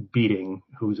beating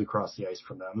who's across the ice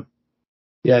from them?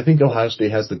 Yeah, I think Ohio State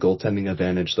has the goaltending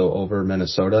advantage though over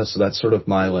Minnesota. So that's sort of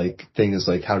my thing is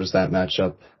how does that match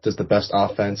up? Does the best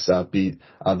offense beat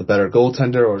the better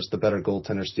goaltender, or does the better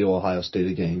goaltender steal Ohio State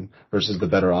a game versus the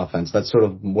better offense? That's sort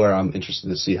of where I'm interested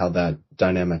to see how that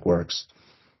dynamic works.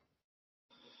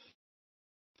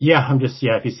 Yeah,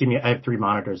 if you see me, I have 3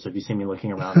 monitors. So if you see me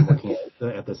looking around and looking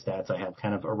at the stats, I have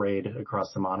kind of arrayed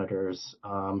across the monitors.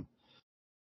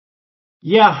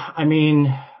 Yeah, I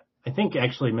mean, I think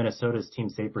actually Minnesota's team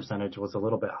save percentage was a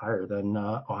little bit higher than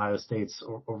Ohio State's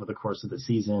over the course of the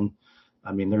season.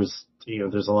 I mean, there's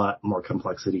a lot more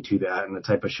complexity to that and the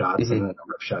type of shots and the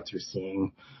number of shots you're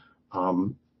seeing.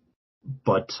 I'm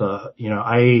a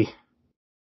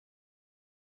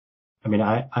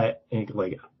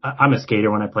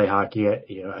skater when I play hockey.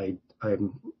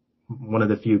 I'm one of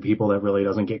the few people that really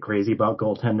doesn't get crazy about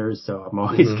goaltenders, so I'm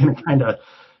always going to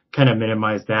kind of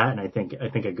minimize that. And I think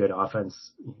a good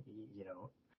offense,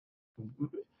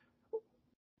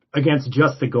 against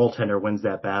just the goaltender wins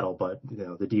that battle, but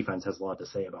the defense has a lot to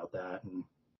say about that.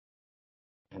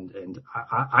 And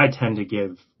I tend to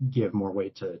give more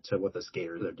weight to what the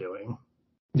skaters are doing.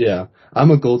 Yeah,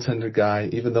 I'm a goaltender guy.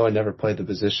 Even though I never played the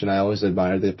position, I always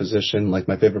admired the position. Like,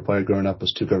 my favorite player growing up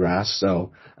was Tuukka Rask.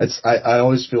 So I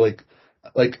always feel like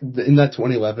in that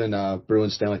 2011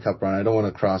 Bruins Stanley Cup run, I don't want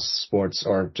to cross sports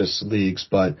or just leagues,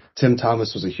 but Tim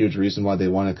Thomas was a huge reason why they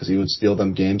won it, because he would steal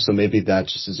them games. So maybe that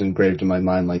just is engraved in my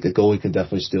mind. Like, a goalie can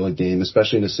definitely steal a game,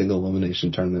 especially in a single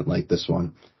elimination tournament like this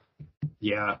one.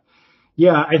 Yeah.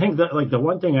 Yeah, I think that the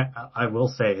one thing I will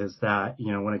say is that,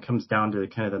 when it comes down to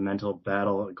kind of the mental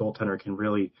battle, a goaltender can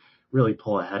really, really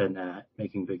pull ahead in that,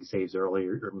 making big saves early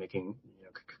or making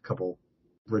a couple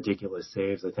ridiculous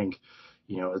saves. I think,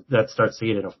 that starts to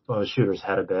get in a shooter's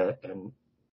head a bit, and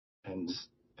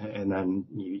then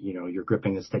you're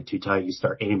gripping the stick too tight. You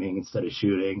start aiming instead of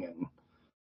shooting,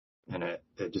 and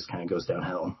it just kind of goes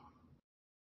downhill.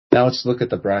 Now let's look at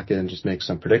the bracket and just make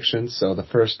some predictions. So the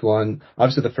first one,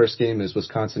 obviously the first game is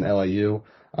Wisconsin LIU.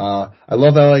 I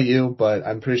love LIU, but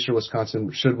I'm pretty sure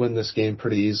Wisconsin should win this game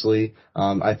pretty easily.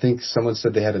 I think someone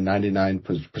said they had a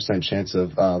 99% chance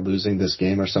of losing this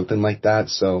game or something like that.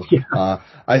 So Yeah.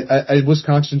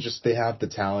 Wisconsin just they have the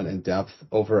talent and depth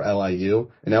over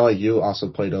LIU, and LIU also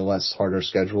played a less harder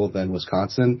schedule than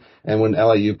Wisconsin. And when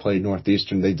LIU played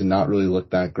Northeastern, they did not really look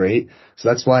that great. So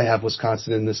that's why I have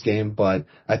Wisconsin in this game. But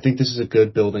I think this is a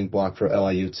good building block for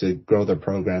LIU to grow their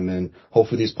program, and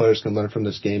hopefully these players can learn from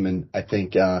this game. And I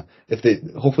think if they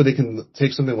hopefully they can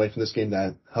take something away from this game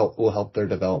that will help their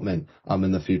development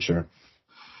in the future.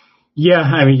 Yeah,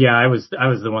 I mean, yeah, I was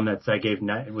the one that I gave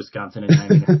Wisconsin a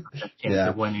 99% chance Yeah.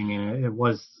 of winning, and it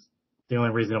was the only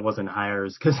reason it wasn't higher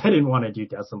is because I didn't want to do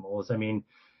decimals. I mean,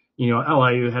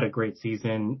 LIU had a great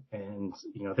season, and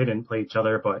they didn't play each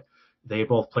other, but they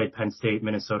both played Penn State,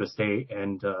 Minnesota State,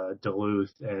 and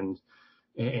Duluth, and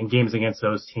in games against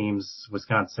those teams,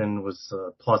 Wisconsin was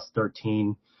plus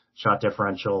 13 shot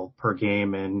differential per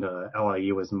game, and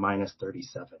LIU was minus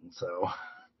 37. So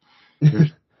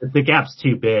the gap's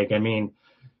too big. I mean,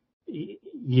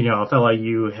 if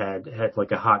LIU had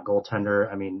like a hot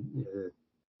goaltender, I mean,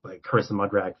 like Carissa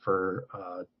Mudrack for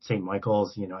St.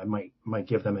 Michael's, I might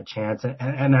give them a chance,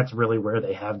 and that's really where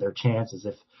they have their chances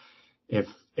if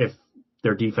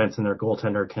their defense and their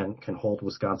goaltender can hold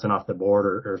Wisconsin off the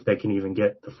board, or if they can even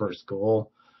get the first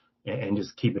goal and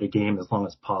just keep it a game as long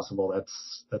as possible.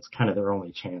 That's kind of their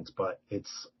only chance, but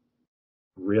it's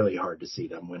really hard to see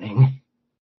them winning.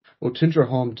 Well, Tindra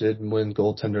Holm did win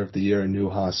goaltender of the year in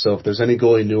Newhouse, so if there's any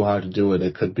goalie knew how to do it,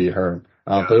 it could be her.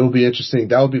 Yeah. But it will be interesting.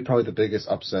 That would be probably the biggest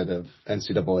upset of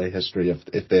NCAA history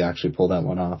if they actually pull that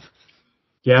one off.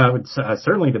 Yeah, it would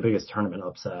certainly the biggest tournament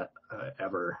upset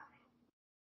ever.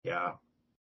 Yeah.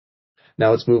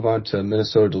 Now let's move on to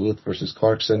Minnesota Duluth versus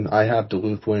Clarkson. I have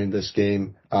Duluth winning this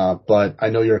game, but I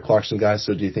know you're a Clarkson guy,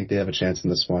 so do you think they have a chance in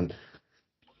this one?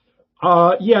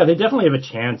 Yeah, they definitely have a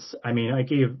chance. I mean,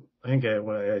 when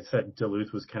I said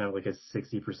Duluth was kind of like a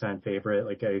 60% favorite,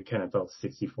 like I kind of felt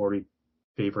 60-40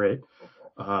 favorite.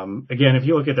 Again, if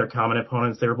you look at their common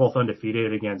opponents, they were both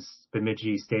undefeated against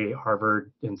Bemidji State,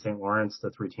 Harvard, and St. Lawrence, the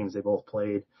three teams they both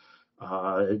played.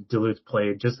 Duluth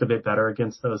played just a bit better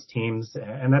against those teams,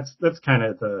 and that's kind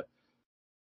of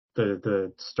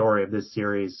the story of this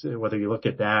series. Whether you look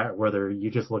at that, or whether you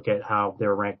just look at how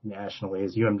they're ranked nationally,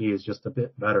 as UMD is just a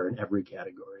bit better in every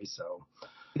category. So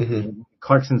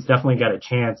Clarkson's definitely got a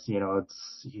chance.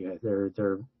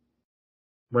 They're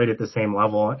right at the same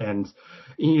level, and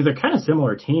they're kind of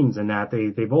similar teams in that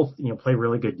they both play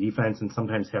really good defense and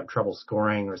sometimes have trouble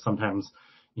scoring, or sometimes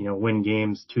win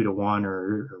games 2-1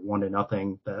 or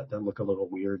 1-0 that look a little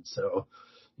weird. So,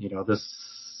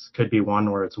 this could be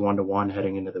one where it's 1-1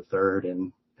 heading into the third,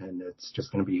 and it's just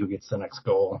going to be who gets the next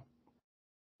goal.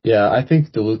 Yeah, I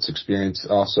think Duluth's experience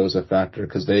also is a factor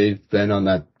because they've been on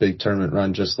that big tournament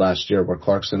run just last year where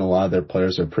Clarkson, a lot of their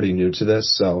players are pretty new to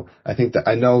this. So I think that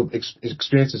I know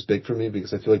experience is big for me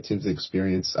because I feel like teams with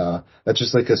experience, that's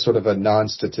just like a sort of a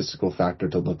non-statistical factor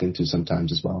to look into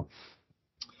sometimes as well.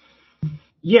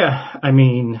 Yeah, I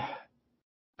mean,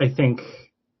 I think,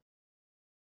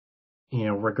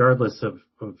 regardless of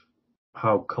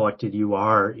how collected you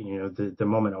are, the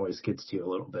moment always gets to you a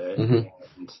little bit.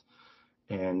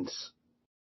 And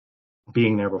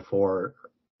being there before,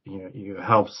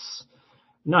 helps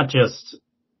not just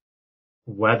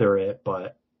weather it,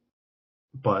 but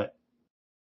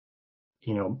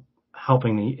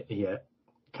helping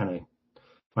kind of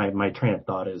my train of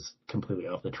thought is completely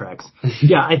off the tracks.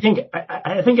 Yeah, I think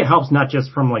it helps not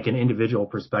just from like an individual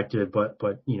perspective, but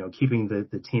keeping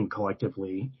the team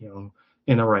collectively,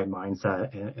 in the right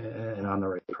mindset and on the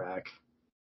right track.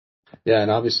 Yeah,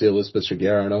 and obviously Elizabeth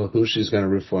Shigera, I don't know who she's going to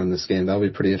root for in this game. That'll be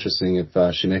pretty interesting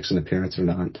if she makes an appearance or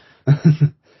not.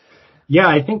 Yeah,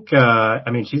 I think,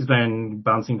 she's been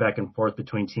bouncing back and forth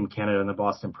between Team Canada and the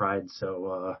Boston Pride.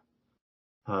 So,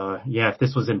 if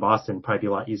this was in Boston, it'd probably be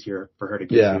a lot easier for her to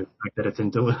get to. The fact that it's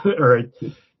in Duluth or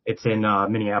it's in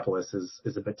Minneapolis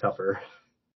is a bit tougher.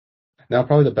 Now,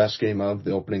 probably the best game of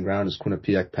the opening round is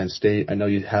Quinnipiac Penn State. I know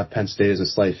you have Penn State as a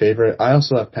slight favorite. I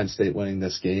also have Penn State winning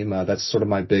this game. That's sort of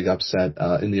my big upset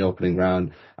in the opening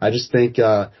round. I just think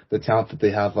the talent that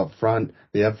they have up front,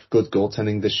 they have good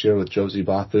goaltending this year with Josie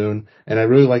Bethune, and I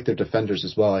really like their defenders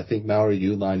as well. I think Mallory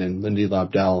Uline and Lindy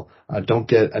Lobdell don't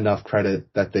get enough credit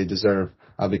that they deserve.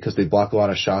 Because they block a lot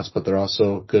of shots, but they're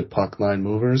also good puck line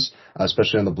movers,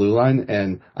 especially on the blue line.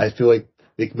 And I feel like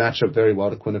they match up very well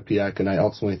to Quinnipiac, and I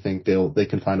ultimately think they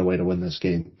can find a way to win this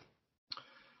game.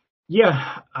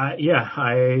 Yeah,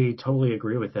 I totally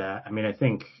agree with that. I mean, I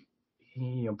think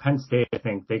Penn State, I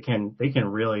think they can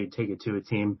really take it to a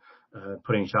team,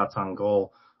 putting shots on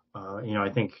goal. I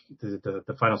think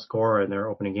the final score in their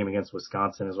opening game against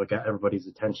Wisconsin is what got everybody's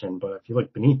attention. But if you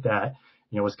look beneath that,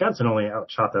 Wisconsin only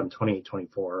outshot them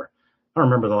 28-24. I don't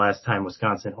remember the last time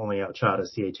Wisconsin only outshot a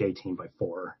CHA team by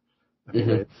 4. I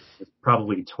mean, it's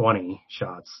probably 20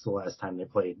 shots the last time they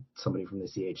played somebody from the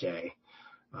CHA.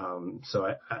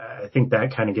 So I think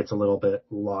that kind of gets a little bit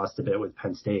lost a bit with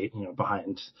Penn State,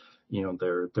 behind,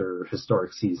 their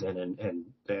historic season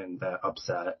and that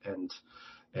upset. And,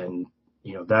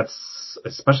 that's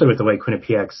especially with the way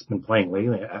Quinnipiac's been playing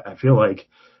lately. I feel like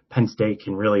Penn State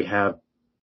can really have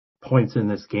points in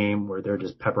this game where they're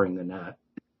just peppering the net.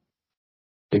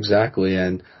 Exactly,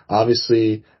 and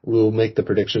obviously we'll make the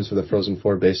predictions for the Frozen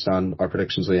Four based on our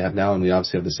predictions we have now, and we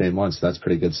obviously have the same ones, so that's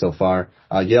pretty good so far.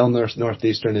 Yale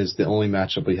Northeastern is the only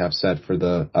matchup we have set for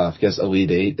the, I guess,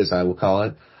 Elite Eight, as I will call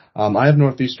it. I have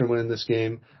Northeastern winning this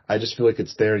game. I just feel like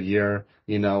it's their year.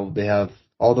 They have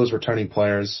all those returning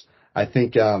players. I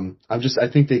think I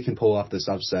think they can pull off this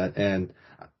upset, and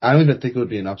I don't even think it would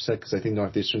be an upset because I think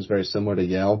Northeastern is very similar to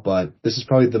Yale, but this is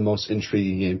probably the most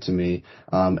intriguing game to me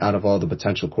out of all the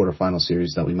potential quarterfinal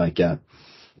series that we might get.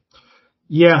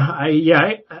 Yeah,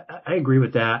 I agree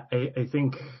with that. I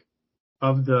think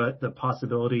of the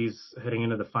possibilities heading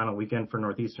into the final weekend for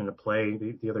Northeastern to play,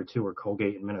 the other two were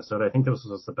Colgate and Minnesota. I think this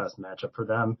was the best matchup for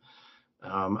them.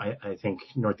 I think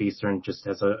Northeastern just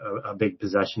has a big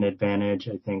possession advantage.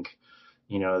 I think,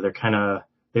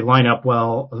 they line up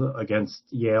well against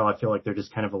Yale. I feel like they're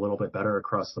just kind of a little bit better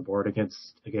across the board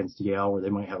against Yale, where they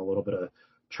might have a little bit of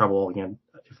trouble again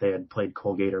if they had played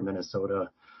Colgate or Minnesota.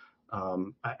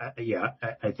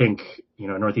 I think,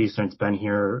 Northeastern's been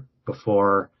here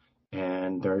before,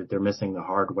 and they're missing the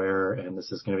hardware, and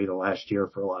this is going to be the last year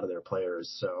for a lot of their players.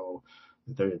 So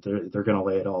they're going to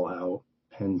lay it all out.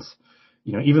 And,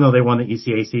 even though they won the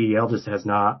ECAC, Yale just has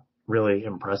not really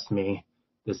impressed me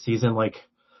this season. I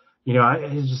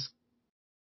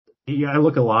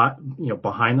look a lot,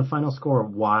 behind the final score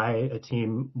of why a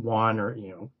team won or,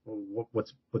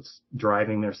 what's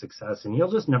driving their success. And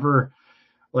Yale just never,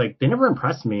 they never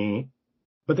impressed me,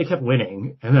 but they kept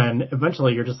winning. And then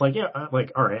eventually you're just all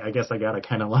right, I guess I got to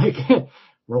kind of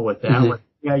roll with that.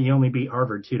 Mm-hmm. You only beat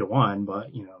Harvard 2-1,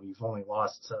 but you've only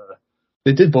lost.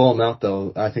 They did blow them out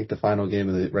though. I think the final game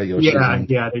of the regular season.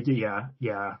 Yeah, they did. Yeah.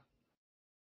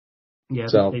 Yeah,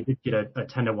 so they did get a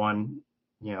 10-1,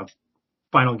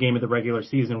 final game of the regular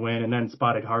season win, and then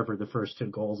spotted Harvard the first 2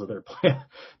 goals of their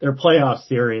playoff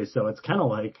series. So it's kind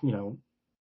of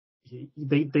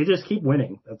they just keep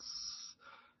winning.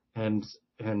 And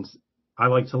I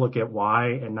like to look at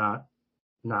why and not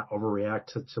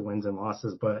overreact to wins and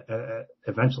losses, but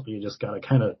eventually you just got to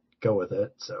kind of go with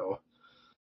it. So.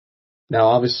 Now,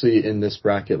 obviously, in this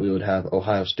bracket, we would have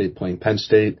Ohio State playing Penn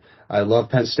State. I love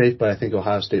Penn State, but I think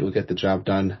Ohio State will get the job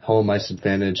done. Home ice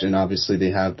advantage, and obviously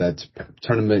they have that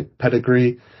tournament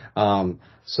pedigree.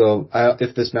 So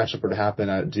if this matchup were to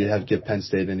happen, do you give Penn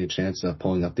State any chance of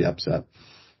pulling up the upset?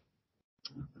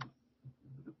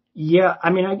 Yeah, I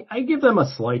mean, I give them a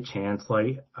slight chance.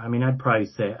 I'd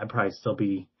probably still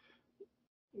be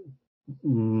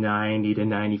 90 to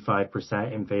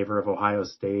 95% in favor of Ohio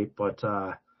State, but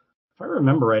if I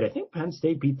remember right, I think Penn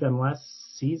State beat them last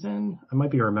season. I might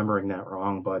be remembering that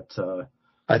wrong, but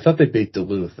I thought they beat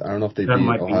Duluth. I don't know if they beat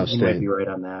Ohio State. You might be right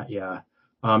on that. Yeah.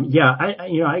 I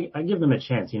give them a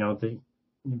chance.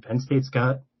 Penn State's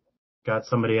got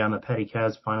somebody on the Petty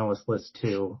Cas finalist list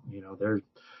too.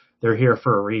 They're here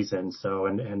for a reason. So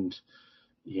and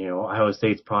Ohio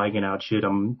State's probably going to outshoot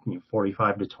them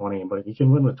 45-20, but you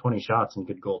can win with 20 shots and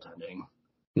good goaltending.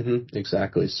 Mm-hmm,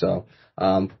 exactly. So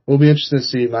we'll be interested to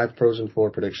see my Frozen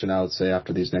Four prediction, I would say,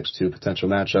 after these next 2 potential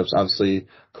matchups. Obviously,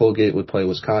 Colgate would play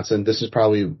Wisconsin. This is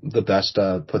probably the best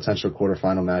potential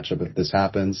quarterfinal matchup if this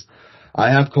happens.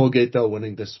 I have Colgate, though,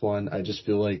 winning this one. I just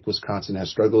feel like Wisconsin has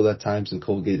struggled at times, and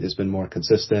Colgate has been more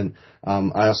consistent.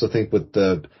 I also think with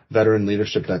the veteran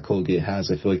leadership that Colgate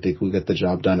has, I feel like they could get the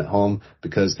job done at home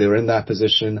because they were in that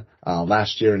position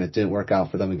last year, and it didn't work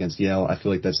out for them against Yale. I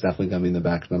feel like that's definitely going to be in the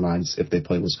back of their minds if they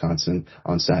play Wisconsin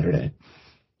on Saturday.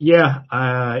 Yeah,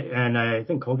 and I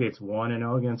think Colgate's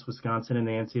 1-0 against Wisconsin in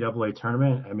the NCAA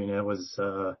tournament. I mean, it was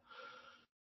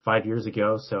 5 years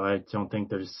ago, so I don't think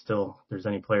there's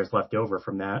any players left over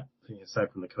from that,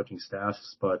 aside from the coaching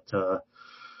staffs. But I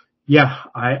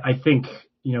think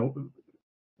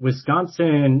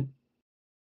Wisconsin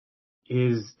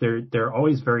they're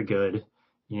always very good.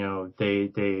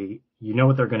 They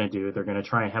what they're going to do. They're going to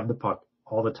try and have the puck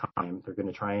all the time. They're going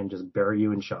to try and just bury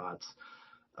you in shots.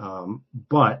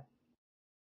 But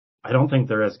I don't think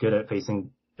they're as good at facing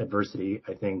adversity.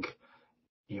 I think,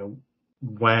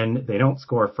 when they don't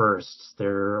score first,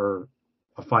 they're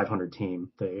a 500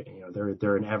 team.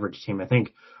 They're an average team. I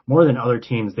think more than other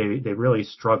teams, they really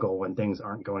struggle when things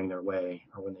aren't going their way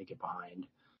or when they get behind.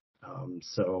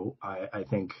 So I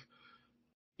think,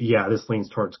 yeah, this leans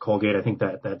towards Colgate. I think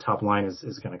that top line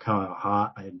is going to come out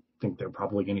hot. I think they're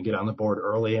probably going to get on the board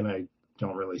early, and I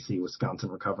don't really see Wisconsin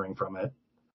recovering from it.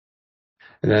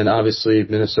 And then obviously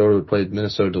Minnesota played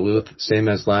Minnesota Duluth, same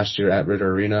as last year at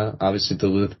Ritter Arena. Obviously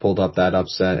Duluth pulled up that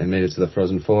upset and made it to the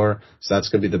Frozen Four, so that's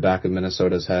going to be the back of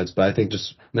Minnesota's heads. But I think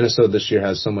just Minnesota this year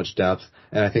has so much depth,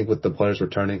 and I think with the players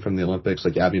returning from the Olympics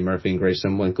like Abby Murphy and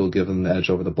Grayson Winkle give them the edge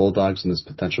over the Bulldogs in this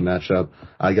potential matchup.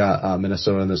 I got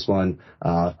Minnesota in this one.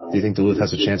 Do you think Duluth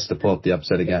has a chance to pull up the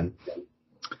upset again?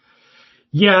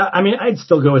 Yeah, I mean, I'd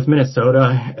still go with Minnesota.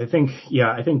 I think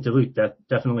Duluth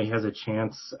definitely has a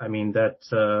chance. I mean, there's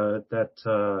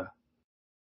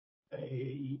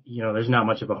not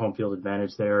much of a home field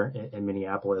advantage there in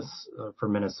Minneapolis for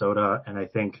Minnesota. And I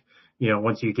think,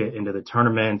 once you get into the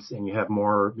tournaments and you have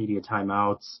more media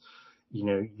timeouts,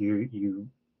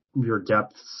 your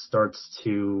depth starts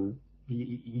to,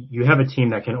 you have a team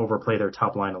that can overplay their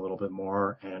top line a little bit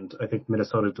more. And I think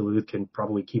Minnesota Duluth can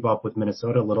probably keep up with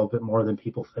Minnesota a little bit more than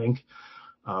people think.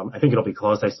 I think it'll be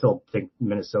close. I still think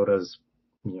Minnesota's,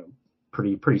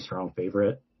 pretty strong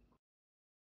favorite.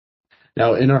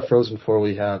 Now, in our Frozen Four,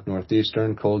 we have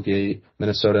Northeastern, Colgate,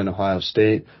 Minnesota, and Ohio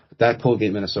State. That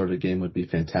Colgate-Minnesota game would be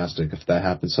fantastic if that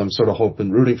happens. So I'm sort of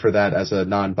rooting for that as a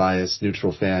non-biased,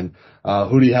 neutral fan.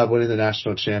 Who do you have winning the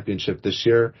national championship this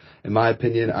year? In my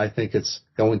opinion, I think it's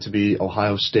going to be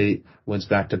Ohio State wins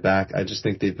back-to-back. I just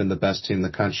think they've been the best team in the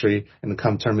country. And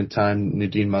come tournament time,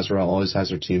 Nadine Muzzarell always has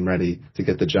her team ready to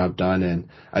get the job done. And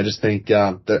I just think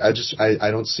I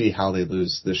don't see how they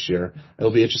lose this year.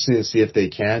 It'll be interesting to see if they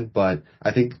can, but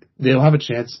I think they'll have a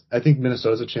chance. I think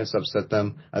Minnesota's a chance to upset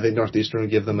them. I think Northeastern will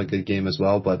give them a good game as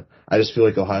well, but I just feel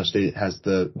like Ohio State has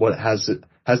the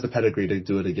pedigree to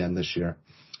do it again this year.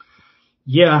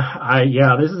 Yeah,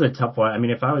 this is a tough one. I mean,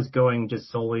 if I was going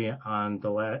just solely on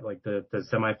the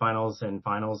semifinals and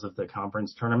finals of the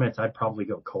conference tournaments, I'd probably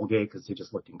go Colgate because they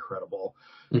just looked incredible.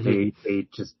 Mm-hmm. They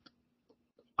just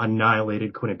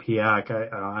annihilated Quinnipiac.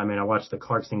 I watched the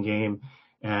Clarkson game,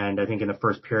 and I think in the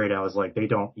first period I was like, they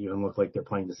don't even look like they're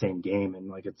playing the same game,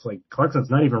 and it's like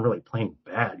Clarkson's not even really playing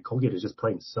bad. Colgate is just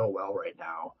playing so well right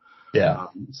now. Yeah.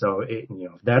 So if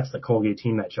that's the Colgate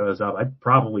team that shows up, I'd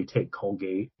probably take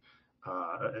Colgate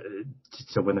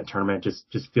to win the tournament.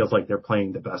 Just feels like they're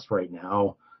playing the best right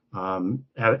now.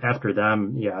 After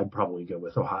them, I'd probably go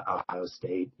with Ohio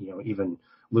State. Even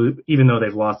though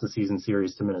they've lost the season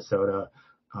series to Minnesota,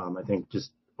 I think just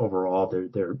overall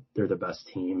they're the best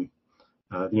team.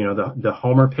 The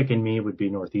homer pick in me would be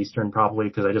Northeastern probably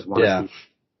because I just want to see.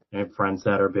 I have friends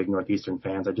that are big Northeastern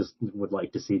fans. I just would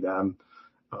like to see them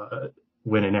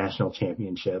win a national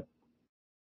championship.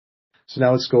 So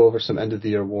now let's go over some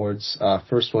end-of-the-year awards.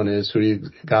 First one is, who do you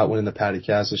got winning the Patty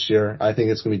Caz this year? I think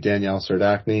it's going to be Danielle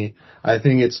Serdachny. I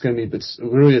think it's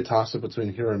really a toss-up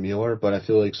between her and Mueller, but I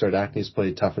feel like Serdachny's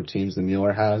played tougher teams than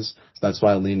Mueller has. So that's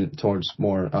why I lean towards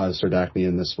more Serdachny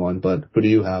in this one. But who do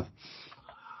you have?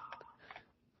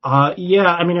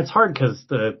 It's hard because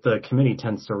the committee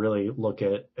tends to really look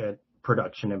at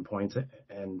production and points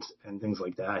and things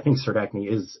like that. I think Serdachny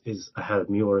is ahead of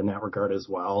Mueller in that regard as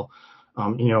well.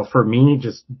 For me,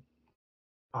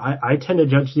 I tend to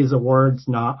judge these awards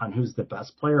not on who's the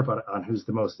best player, but on who's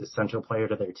the most essential player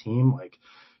to their team.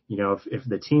 If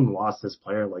the team lost this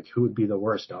player, who would be the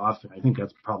worst off? And I think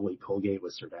that's probably Colgate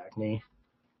with Serdachny.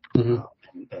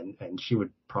 Mm-hmm. And she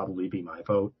would probably be my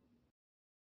vote.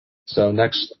 So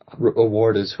next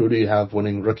award is, who do you have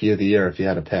winning Rookie of the Year if you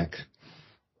had to pick?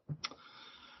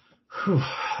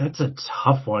 That's a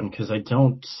tough one because I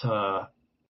don't.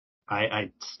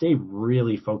 I stay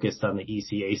really focused on the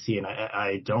ECAC, and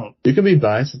I don't. You can be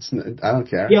biased. I don't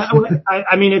care. Yeah,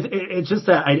 it's just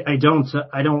that I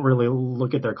don't really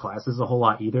look at their classes a whole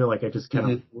lot either. I just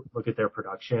kind of look at their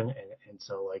production, and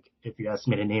so if you asked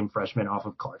me to name freshmen off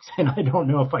of Clarkson, I don't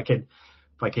know if I could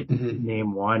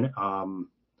name one.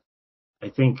 I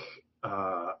think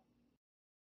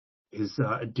is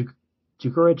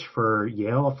Dukerich for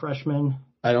Yale a freshman?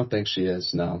 I don't think she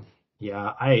is. No.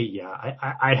 Yeah,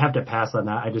 I'd have to pass on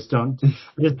that. I just don't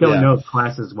know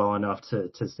classes well enough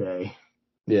to say.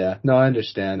 Yeah, no, I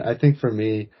understand. I think for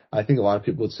me, I think a lot of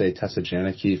people would say Tessa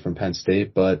Janicki from Penn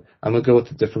State, but I'm going to go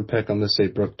with a different pick. I'm going to say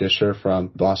Brooke Disher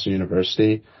from Boston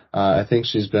University. I think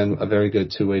she's been a very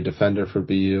good two-way defender for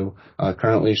BU.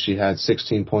 Currently, she had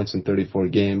 16 points in 34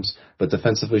 games, but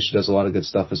defensively, she does a lot of good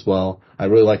stuff as well. I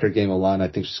really like her game a lot, and I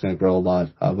think she's going to grow a lot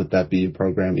with that BU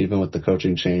program, even with the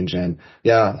coaching change. And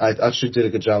yeah, I thought she did a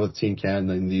good job with Team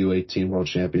Canada in the U18 World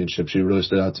Championship. She really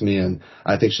stood out to me, and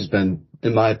I think she's been,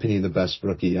 in my opinion, the best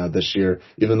rookie this year,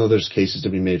 even though there's cases to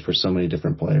be made for so many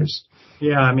different players.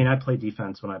 Yeah, I mean, I play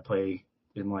defense when I play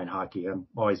inline hockey. I'm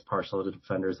always partial to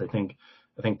defenders. I think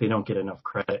they don't get enough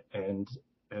credit, and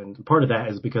part of that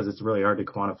is because it's really hard to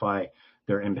quantify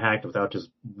their impact without just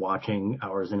watching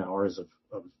hours and hours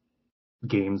of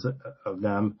games of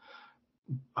them.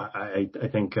 I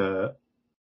think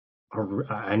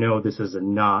I know this is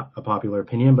not a popular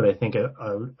opinion, but I think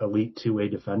a elite two-way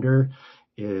defender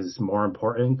is more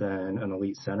important than an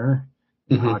elite center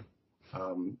in hockey.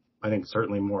 I think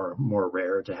certainly more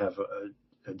rare to have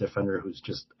a defender who's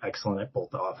just excellent at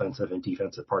both the offensive and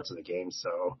defensive parts of the game.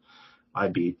 So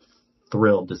I'd be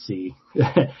thrilled to see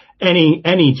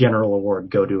any general award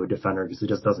go to a defender because it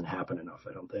just doesn't happen enough,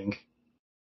 I don't think.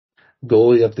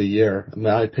 Goalie of the year, in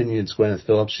my opinion, it's Gwyneth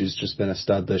Phillips. She's just been a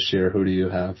stud this year. Who do you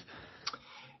have?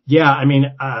 Yeah, I mean,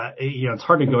 it's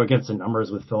hard to go against the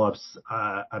numbers with Phillips.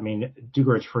 I mean,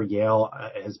 Dugarich for Yale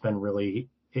has been really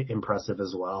impressive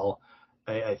as well.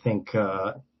 I think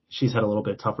she's had a little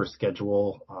bit tougher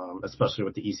schedule, especially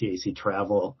with the ECAC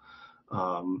travel.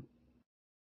 I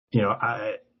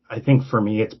think for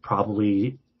me, it's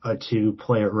probably a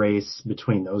two-player race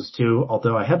between those two,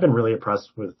 although I have been really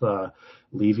impressed with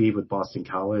Levy with Boston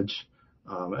College,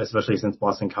 especially since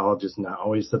Boston College is not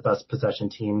always the best possession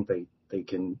team. They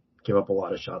can give up a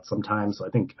lot of shots sometimes. So I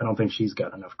don't think she's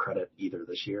got enough credit either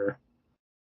this year.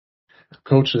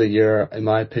 Coach of the year, in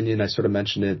my opinion, I sort of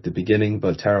mentioned it at the beginning,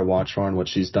 but Tara Watchorn, what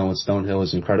she's done with Stonehill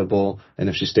is incredible. And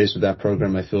if she stays with that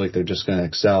program, I feel like they're just going to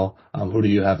excel. Who do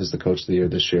you have as the coach of the year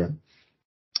this year?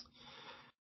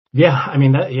 Yeah, I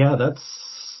mean, that's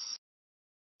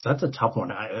a tough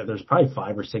one. There's probably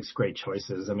 5 or 6 great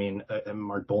choices. I mean,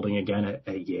 Mark Bolding again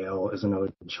at Yale is another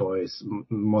choice.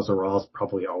 Mozaral is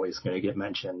probably always going to get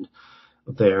mentioned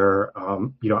there.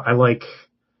 I like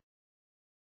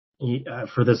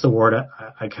for this award.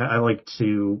 I like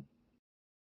to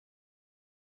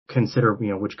consider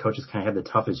which coaches kind of had the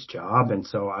toughest job, and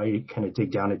so I kind of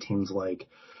dig down to teams like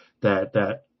that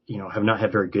have not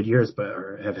had very good years, but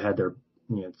have had their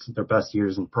best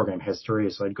years in program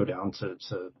history. So I'd go down to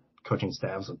coaching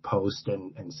staffs of Post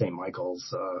and St.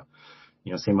 Michael's.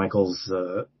 St. Michael's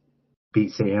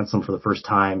beat St. Anselm for the first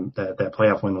time. That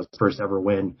playoff win was the first ever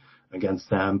win against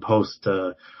them. Post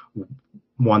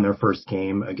won their first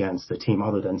game against a team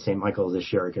other than St. Michael's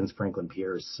this year against Franklin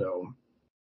Pierce. So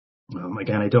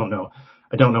again, I don't know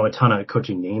a ton of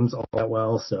coaching names all that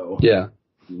well. So yeah,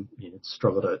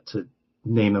 struggle to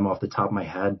name them off the top of my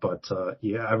head, but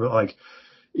I like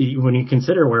when you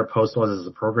consider where Post was as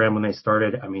a program when they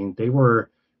started. I mean,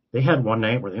 they had one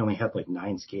night where they only had like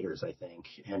 9 skaters, I think,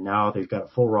 and now they've got a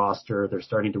full roster. They're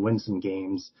starting to win some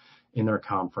games in their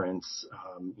conference.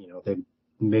 They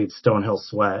made Stonehill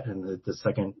sweat in the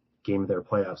second game of their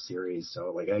playoff series.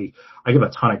 So like I give a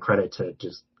ton of credit to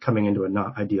just coming into a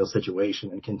not ideal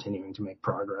situation and continuing to make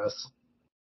progress.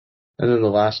 And then the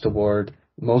last award,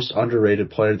 most underrated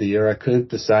player of the year. I couldn't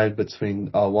decide between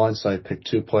one, so I picked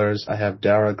 2 players. I have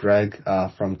Dara Gregg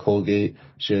from Colgate.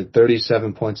 She had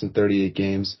 37 points in 38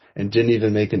 games and didn't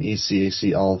even make an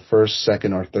ECAC all first,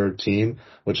 second, or third team,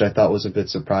 which I thought was a bit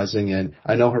surprising. And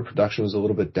I know her production was a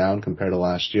little bit down compared to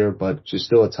last year, but she's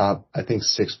still a top, I think,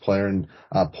 6 player in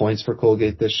points for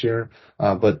Colgate this year.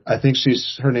 But I think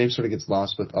her name sort of gets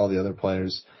lost with all the other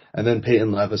players. And then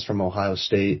Peyton Levis from Ohio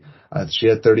State. She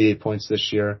had 38 points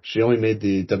this year. She only made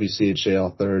the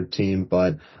WCHA third team,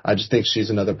 but I just think she's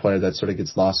another player that sort of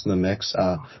gets lost in the mix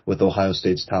with Ohio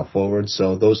State's top forward.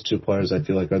 So those 2 players I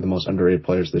feel like are the most underrated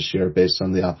players this year based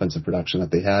on the offensive production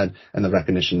that they had and the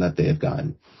recognition that they have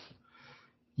gotten.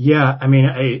 Yeah, I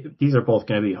mean, these are both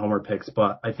going to be homer picks,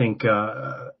 but I think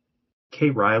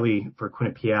Kate Riley for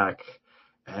Quinnipiac,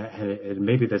 and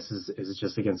maybe this is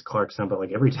just against Clarkson, but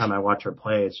like every time I watch her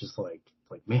play, it's just like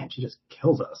man, she just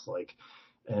kills us. Like,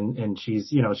 and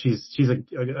she's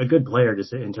a good player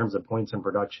just in terms of points and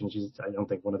production. I don't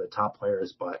think one of the top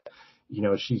players, but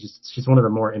she's one of the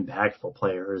more impactful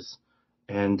players.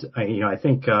 And I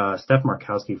think Steph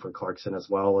Markowski for Clarkson as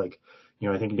well. Like,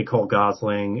 I think Nicole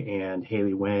Gosling and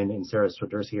Haley Wynn and Sarah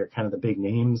Swiderski are kind of the big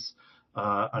names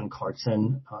on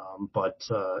Clarkson. But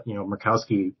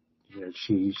Markowski,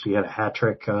 she had a hat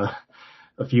trick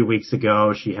a few weeks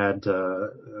ago. She had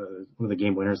one of the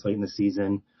game winners late in the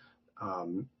season,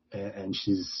 and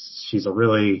she's a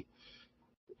really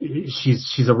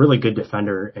she's a really good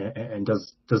defender and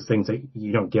does things that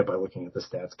you don't get by looking at the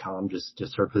stats column.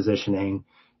 Just her positioning,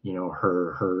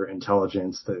 her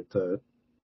intelligence, the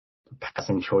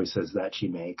passing choices that she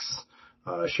makes,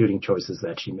 shooting choices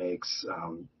that she makes.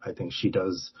 I think she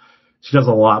does a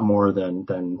lot more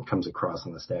than comes across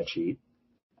on the stat sheet.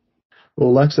 Well,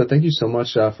 Alexa, thank you so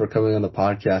much for coming on the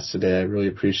podcast today. I really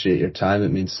appreciate your time.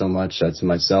 It means so much to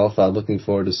myself. Looking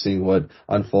forward to seeing what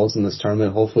unfolds in this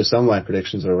tournament. Hopefully some of my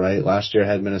predictions are right. Last year I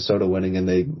had Minnesota winning and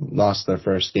they lost their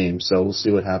first game. So we'll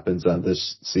see what happens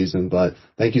this season. But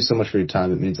thank you so much for your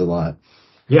time. It means a lot.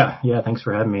 Yeah. Thanks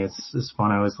for having me. It's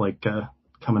fun. I always like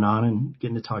coming on and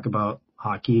getting to talk about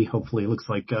hockey. Hopefully it looks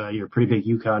like you're a pretty big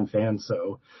UConn fan.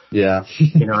 So, yeah,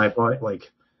 I've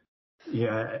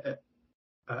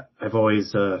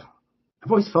always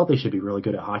felt they should be really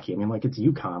good at hockey. I mean, like, it's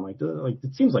UConn. Like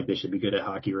it seems like they should be good at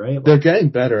hockey, right? They're getting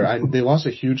better. They lost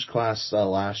a huge class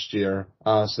last year,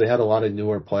 so they had a lot of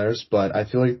newer players. But I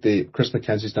feel like Chris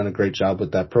McKenzie's done a great job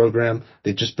with that program.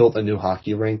 They just built a new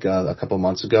hockey rink a couple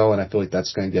months ago, and I feel like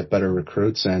that's going to get better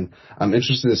recruits. And I'm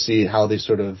interested to see how they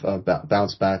sort of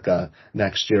bounce back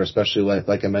next year, especially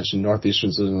like I mentioned,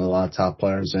 Northeastern's losing a lot of top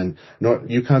players, and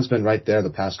UConn's been right there the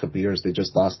past couple of years. They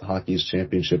just lost the Hockey East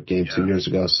championship game 2 years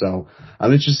ago, so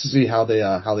I'm interested to see how they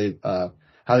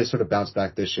sort of bounce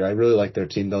back this year. I really like their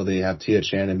team, though. They have Tia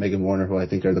Chan and Megan Warner, who I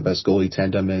think are the best goalie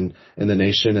tandem in the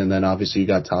nation. And then obviously you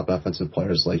got top offensive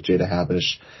players like Jada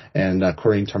Habish and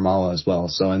Corinne Termala as well.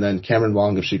 So, and then Cameron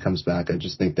Wong, if she comes back, I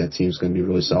just think that team's going to be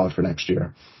really solid for next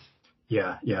year.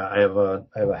 Yeah. I have a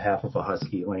half of a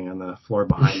Husky laying on the floor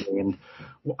behind me, and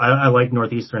I like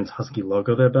Northeastern's Husky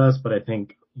logo the best, but I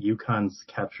think UConn's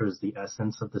captures the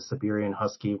essence of the Siberian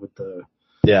Husky with the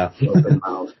open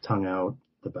mouth, tongue out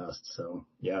the best. So,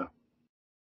 yeah.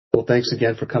 Well, thanks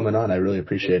again for coming on. I really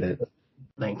appreciate it.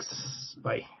 Thanks.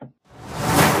 Bye.